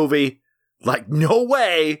this movie. Like, no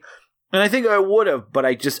way. And I think I would have, but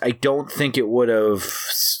I don't think it would have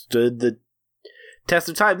stood the test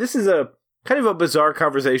of time. This is a kind of a bizarre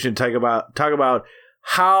conversation to talk about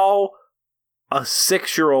how a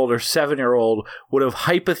 6-year-old or 7-year-old would have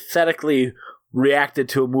hypothetically reacted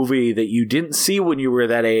to a movie that you didn't see when you were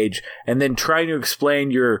that age, and then trying to explain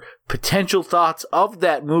your potential thoughts of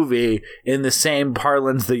that movie in the same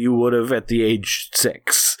parlance that you would have at the age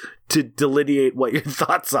 6 to delineate what your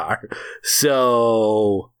thoughts are.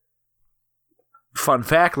 So, fun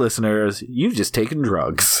fact, listeners, you've just taken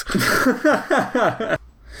drugs.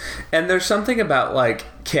 And there's something about like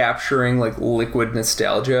capturing like liquid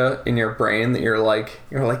nostalgia in your brain that you're like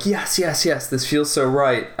yes, this feels so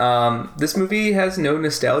right. This movie has no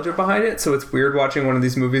nostalgia behind it, so it's weird watching one of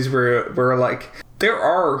these movies where like there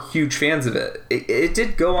are huge fans of it. It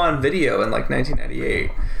did go on video in like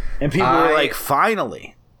 1998, and people were like,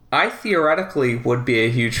 finally. I theoretically would be a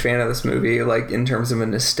huge fan of this movie, like in terms of a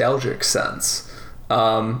nostalgic sense.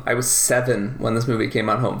 I was 7 when this movie came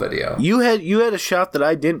on home video. You had a shot that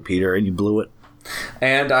I didn't, Peter, and you blew it.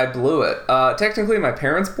 And I blew it. Technically, my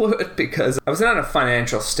parents blew it because I was not in a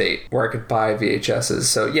financial state where I could buy VHSs.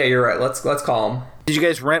 So yeah, you're right. Let's call them. Did you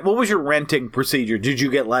guys rent? What was your renting procedure? Did you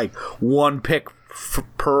get like one pick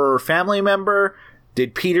per family member?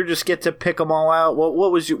 Did Peter just get to pick them all out?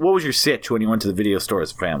 What was your sitch when you went to the video store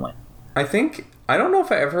as a family? I don't know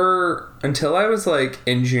if I ever, until I was like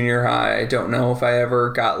in junior high, I don't know if I ever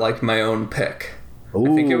got like my own pick.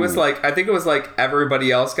 Ooh. I think it was like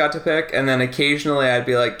everybody else got to pick, and then occasionally I'd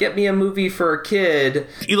be like, "Get me a movie for a kid."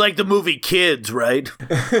 You like the movie Kids, right?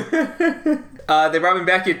 They brought me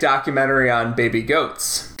back a documentary on baby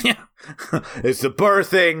goats. Yeah. It's the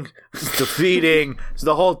birthing, it's the feeding, it's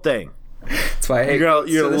the whole thing. That's why I hate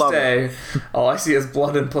goats to this day. All I see is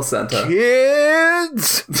blood and placenta.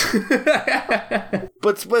 Kids!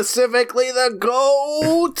 But specifically the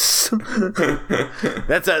goats!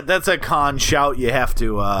 That's a con shout you have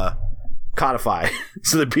to codify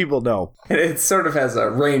so that people know. And it sort of has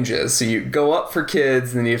ranges. So you go up for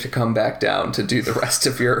kids, and then you have to come back down to do the rest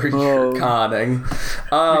of your conning.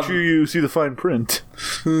 Make sure you see the fine print.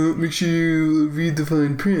 Make sure you read the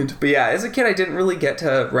fine print. But yeah, as a kid, I didn't really get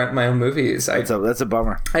to rent my own movies. That's a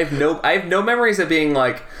bummer. I have no memories of being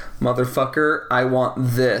like, motherfucker, I want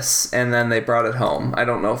this, and then they brought it home. I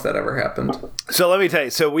don't know if that ever happened. So let me tell you.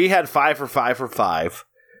 So we had 5 for 5 for 5.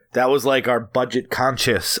 That was like our budget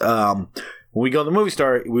conscious. When we go to the movie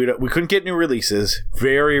store, we couldn't get new releases,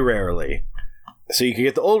 very rarely. So you could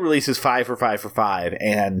get the old releases 5 for 5 for 5.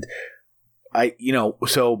 And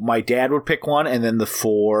so my dad would pick one, and then the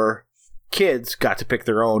 4 kids got to pick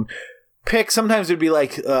their own pick. Sometimes it'd be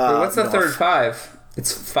like... Wait, what's the third 5?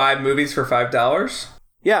 It's 5 movies for $5?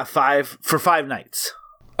 Yeah, 5 for 5 nights.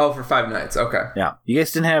 Oh, for 5 nights. Okay. Yeah. You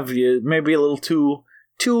guys didn't have... Maybe a little too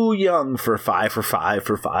young for 5 for 5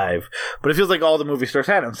 for 5, but it feels like all the movie stores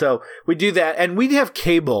had them. So we do that, and we'd have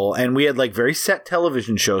cable, and we had like very set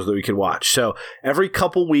television shows that we could watch. So every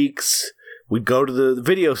couple weeks we'd go to the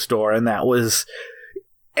video store, and that was,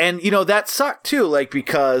 and that sucked too, like,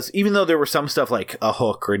 because even though there were some stuff like A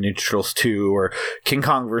Hook or Ninja Turtles 2 or King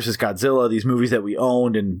Kong versus Godzilla, these movies that we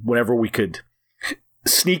owned, and whenever we could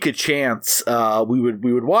sneak a chance, we would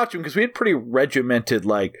watch them, because we had pretty regimented,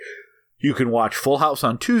 like, you can watch Full House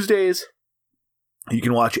on Tuesdays. You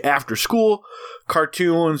can watch after school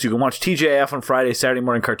cartoons. You can watch TJF on Friday, Saturday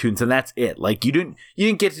morning cartoons, and that's it. Like, you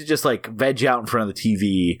didn't get to just like veg out in front of the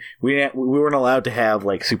TV. We weren't allowed to have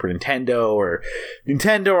like Super Nintendo or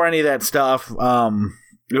any of that stuff.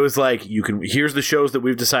 It was like, here's the shows that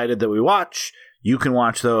we've decided that we watch. You can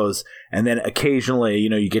watch those, and then occasionally,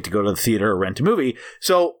 you get to go to the theater or rent a movie.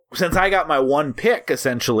 So since I got my one pick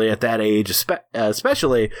essentially at that age,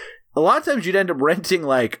 especially. A lot of times you'd end up renting,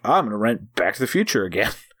 like, I'm going to rent Back to the Future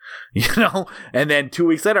again, and then 2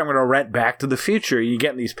 weeks later I'm going to rent Back to the Future. You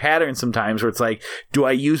get in these patterns sometimes where it's like, do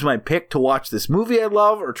I use my pick to watch this movie I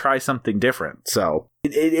love or try something different? So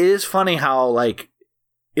it is funny how, like,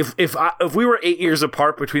 if we were 8 years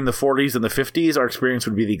apart between the 40s and the 50s, our experience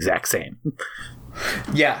would be the exact same.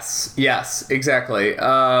 Yes, exactly.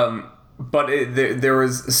 But there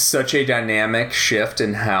was such a dynamic shift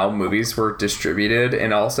in how movies were distributed.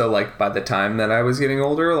 And also, like, by the time that I was getting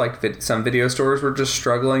older, like, some video stores were just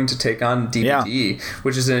struggling to take on DVD,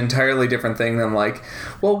 which is an entirely different thing than, like,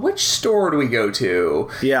 well, which store do we go to?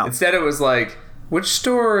 Yeah. Instead, it was like, which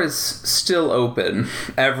store is still open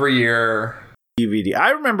every year? DVD.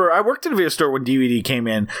 I remember I worked at a video store when DVD came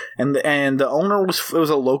in, and the owner was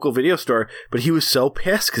a local video store, but he was so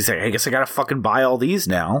pissed because I guess I gotta fucking buy all these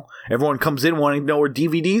now. Everyone comes in wanting to know where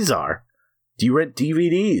DVDs are. Do you rent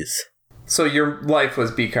DVDs? So your life was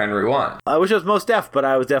Be Kind Rewind. I wish I was Mos Def, but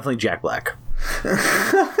I was definitely Jack Black.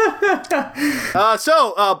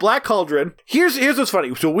 So Black Cauldron. Here's what's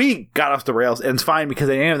funny. So we got off the rails, and it's fine because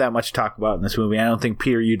I didn't have that much to talk about in this movie. I don't think,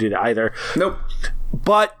 Peter, you did either. Nope.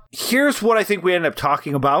 But here's what I think we ended up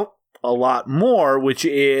talking about a lot more, which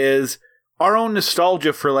is our own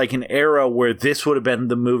nostalgia for like an era where this would have been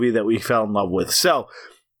the movie that we fell in love with. So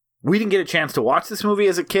we didn't get a chance to watch this movie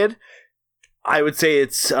as a kid. I would say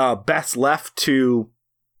it's best left to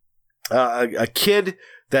a kid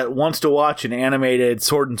that wants to watch an animated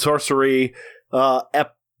sword and sorcery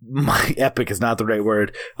epic is not the right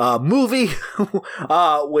word, movie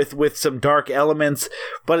with some dark elements,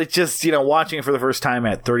 but it's just, watching it for the first time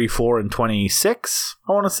at 34 and 26,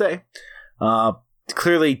 I want to say,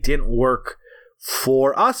 clearly didn't work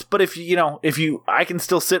for us. But if I can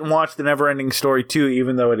still sit and watch The Neverending Story 2,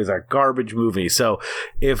 even though it is a garbage movie. So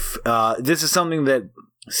if this is something that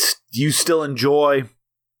you still enjoy,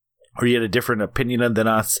 or you had a different opinion than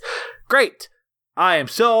us, great. I am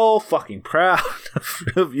so fucking proud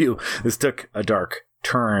of you. This took a dark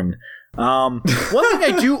turn. One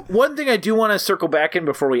thing I do want to circle back in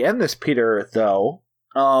before we end this, Peter, though.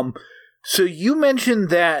 So you mentioned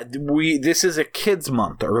that this is a kids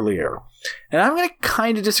month earlier, and I'm going to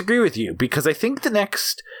kind of disagree with you, because I think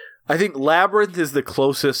Labyrinth is the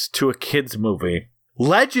closest to a kids movie.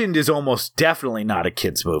 Legend is almost definitely not a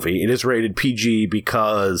kids movie. It is rated PG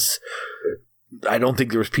because I don't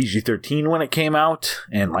think there was PG-13 when it came out,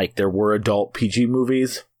 and like there were adult PG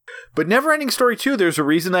movies. But Neverending Story 2, there's a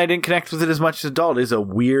reason I didn't connect with it as much as adult. It's a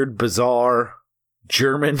weird, bizarre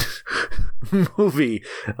German movie.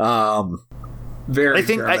 Very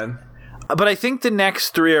German. But I think the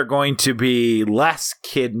next three are going to be less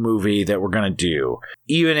kid movie that we're going to do.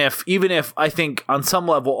 Even if I think on some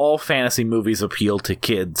level all fantasy movies appeal to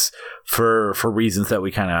kids for reasons that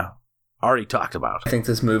we kind of already talked about. I think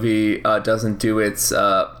this movie doesn't do its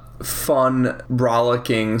fun,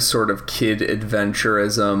 rollicking sort of kid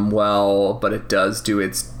adventurism well, but it does do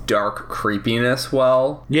its dark creepiness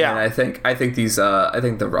well. Yeah, and I think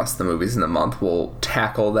the rest of the movies in the month will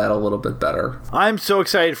tackle that a little bit better. I'm so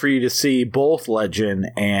excited for you to see both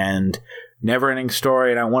Legend and Neverending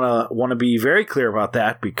Story, and I want to be very clear about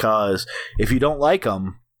that, because if you don't like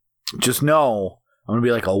them, just know I'm going to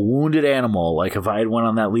be like a wounded animal. Like if I had went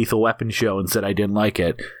on that Lethal Weapon show and said I didn't like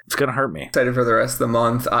it, it's going to hurt me. Excited for the rest of the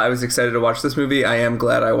month. I was excited to watch this movie. I am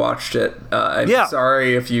glad I watched it. I'm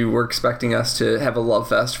sorry if you were expecting us to have a love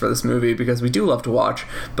fest for this movie, because we do love to watch.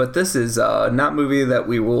 But this is not a movie that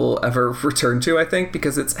we will ever return to, I think,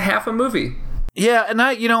 because it's half a movie. Yeah, and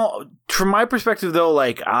from my perspective, though,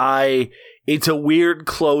 it's a weird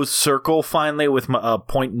closed circle finally with a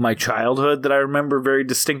point in my childhood that I remember very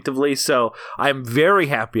distinctively. So I'm very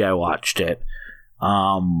happy I watched it.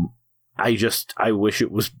 I wish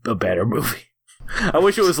it was a better movie. I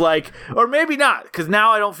wish it was or maybe not, because now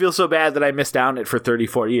I don't feel so bad that I missed out on it for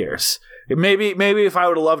 34 years. Maybe if I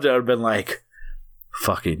would have loved it, I would have been like,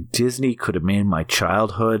 fucking Disney could have made my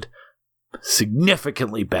childhood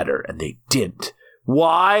significantly better, and they didn't.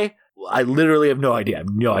 Why? I literally have no idea. I have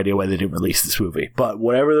no idea why they didn't release this movie. But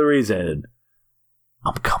whatever the reason,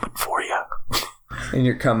 I'm coming for you. And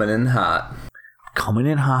you're coming in hot. Coming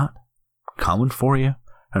in hot. Coming for you.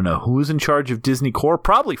 I don't know who's in charge of Disney Corps.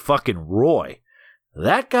 Probably fucking Roy.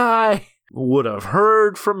 That guy would have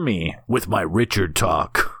heard from me with my Richard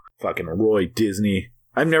talk. Fucking Roy Disney.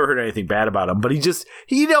 I've never heard anything bad about him, but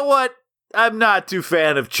you know what? I'm not too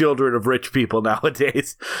fan of children of rich people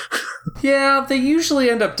nowadays. Yeah, they usually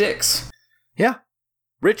end up dicks. Yeah.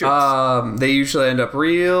 Richards. They usually end up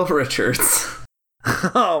real Richards.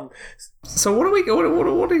 So what do we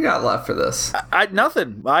got left for this?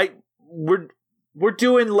 Nothing. We're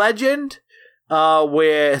doing Legend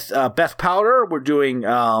with Beth Powder. We're doing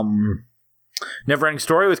Neverending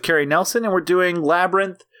Story with Carrie Nelson, and we're doing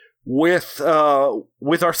Labyrinth with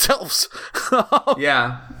ourselves.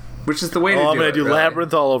 Yeah. Which is the way to do it. I'm going to do really.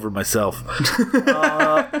 Labyrinth all over myself.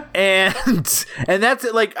 And that's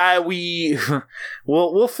it.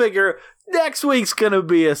 We'll figure next week's going to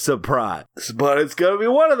be a surprise, but it's going to be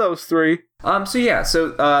one of those three.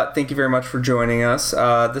 So thank you very much for joining us.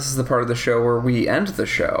 This is the part of the show where we end the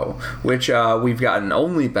show, which we've gotten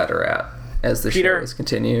only better at as the show has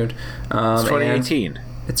continued. It's 2018.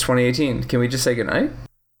 It's 2018. Can we just say goodnight?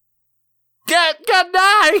 Good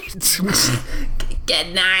night!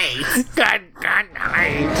 Good night. Good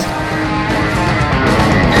night.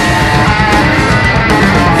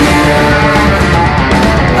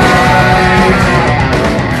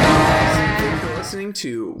 Thank you for listening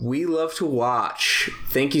to We Love to Watch.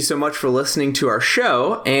 Thank you so much for listening to our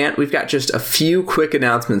show, and we've got just a few quick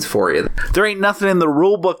announcements for you. There ain't nothing in the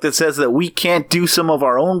rule book that says that we can't do some of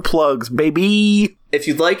our own plugs, baby. If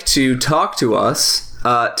you'd like to talk to us,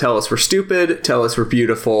 tell us we're stupid, tell us we're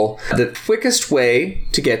beautiful. The quickest way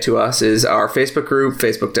to get to us is our Facebook group,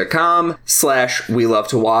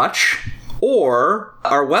 facebook.com/WeLoveToWatch, or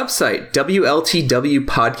our website,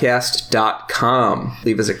 WLTWpodcast.com.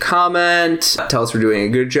 Leave us a comment, tell us we're doing a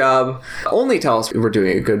good job. Only tell us we're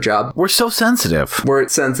doing a good job. We're so sensitive. We're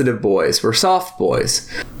sensitive boys. We're soft boys.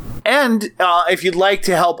 And if you'd like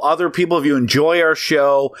to help other people, if you enjoy our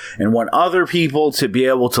show and want other people to be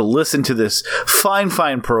able to listen to this fine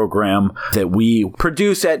program that we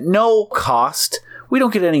produce at no cost, we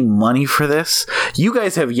don't get any money for this. You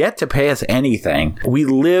guys have yet to pay us anything. We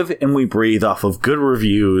live and we breathe off of good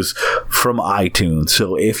reviews from iTunes.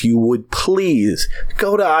 So if you would please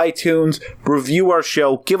go to iTunes, review our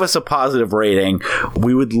show, give us a positive rating.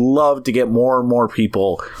 We would love to get more and more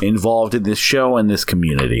people involved in this show and this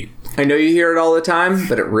community. I know you hear it all the time,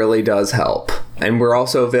 but it really does help. And we're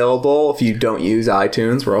also available, if you don't use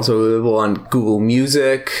iTunes, we're also available on Google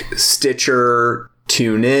Music, Stitcher,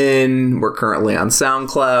 TuneIn. We're currently on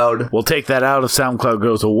SoundCloud. We'll take that out if SoundCloud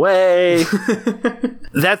goes away.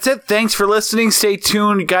 That's it. Thanks for listening. Stay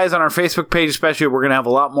tuned, guys, on our Facebook page especially. We're going to have a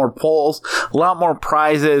lot more polls, a lot more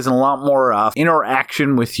prizes, and a lot more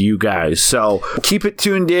interaction with you guys. So keep it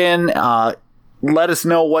tuned in. Let us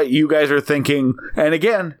know what you guys are thinking. And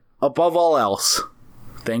again, above all else,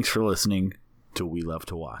 thanks for listening to We Love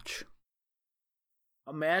to Watch.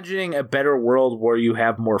 Imagining a better world where you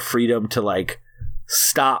have more freedom to, like,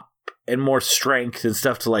 stop and more strength and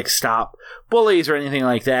stuff to, like, stop bullies or anything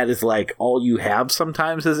like that is, like, all you have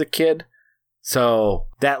sometimes as a kid. So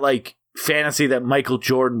that, like, fantasy that Michael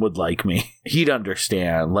Jordan would like me, he'd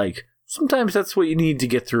understand. Like, sometimes that's what you need to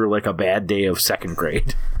get through, like, a bad day of second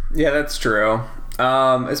grade. Yeah, that's true.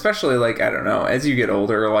 Especially, like, I don't know, as you get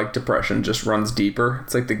older, like, depression just runs deeper.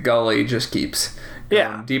 It's like the gully just keeps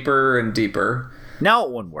going deeper and deeper. Now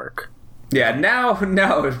it wouldn't work. Yeah, now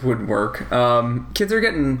it wouldn't work. Kids are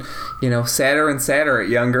getting, sadder and sadder at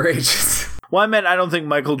younger ages. Well, I meant I don't think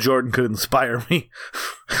Michael Jordan could inspire me.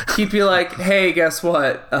 He'd be like, hey, guess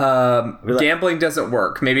what? Gambling doesn't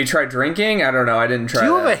work. Maybe try drinking? I don't know. I didn't try that.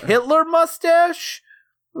 Do you have a Hitler mustache?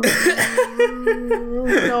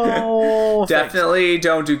 No. Definitely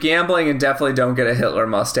don't do gambling and definitely don't get a Hitler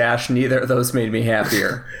mustache. Neither of those made me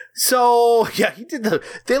happier. So, yeah, he did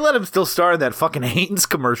they let him still star in that fucking Haynes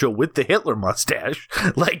commercial with the Hitler mustache.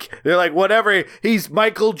 Like, they're like, whatever, he's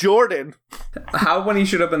Michael Jordan. How when he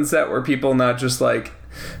should have been set were people not just like,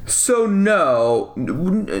 so no.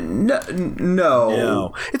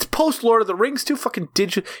 It's post Lord of the Rings too, fucking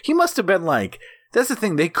digital. He must have been like, that's the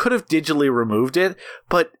thing, they could have digitally removed it,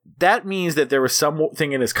 but that means that there was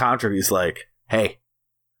something in his contract. He's like, hey,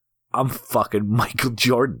 I'm fucking Michael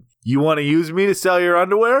Jordan. You want to use me to sell your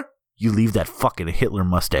underwear? You leave that fucking Hitler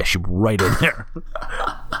mustache right in there.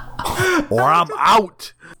 Or I'm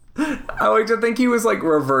out. I like to think he was like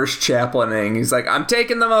reverse chaplaining. He's like, I'm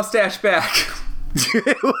taking the mustache back.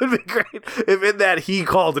 It would be great if in that he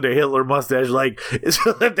called it a Hitler mustache. Like,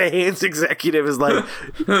 so that the Haynes executive is like,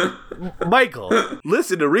 Michael,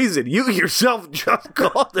 listen to reason. You yourself just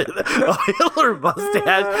called it a Hitler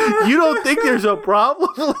mustache. You don't think there's a problem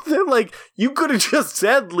with it? Like, you could have just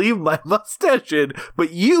said, leave my mustache in,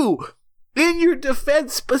 but you, in your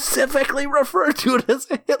defense, specifically referred to it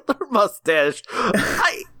as a Hitler mustache.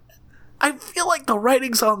 I feel like the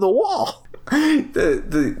writing's on the wall.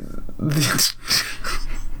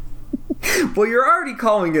 Well, you're already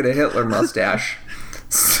calling it a Hitler mustache.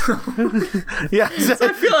 So, yeah, so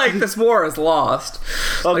I feel like this war is lost.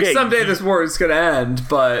 Okay. Like someday this war is going to end,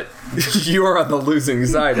 but you're on the losing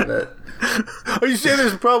side of it. Are you saying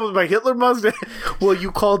there's a problem with my Hitler mustache? Well,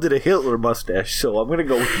 you called it a Hitler mustache, so I'm going to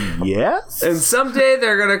go with yes. And someday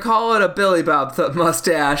they're going to call it a Billy Bob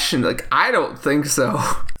mustache, and like, I don't think so.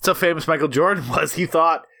 That's how famous Michael Jordan was. He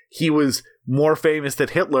thought he was more famous than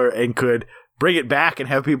Hitler and could bring it back and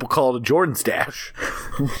have people call it a Jordan stash.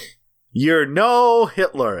 You're no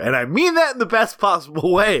Hitler, and I mean that in the best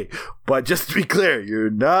possible way. But just to be clear, you're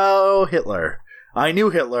no Hitler. I knew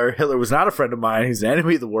Hitler. Hitler was not a friend of mine. He's an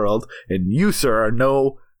enemy of the world. And you, sir, are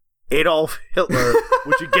no Adolf Hitler,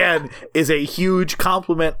 which, again, is a huge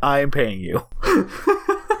compliment I am paying you.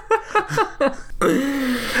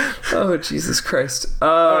 Oh, Jesus Christ.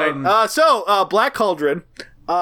 All right. So, Black Cauldron.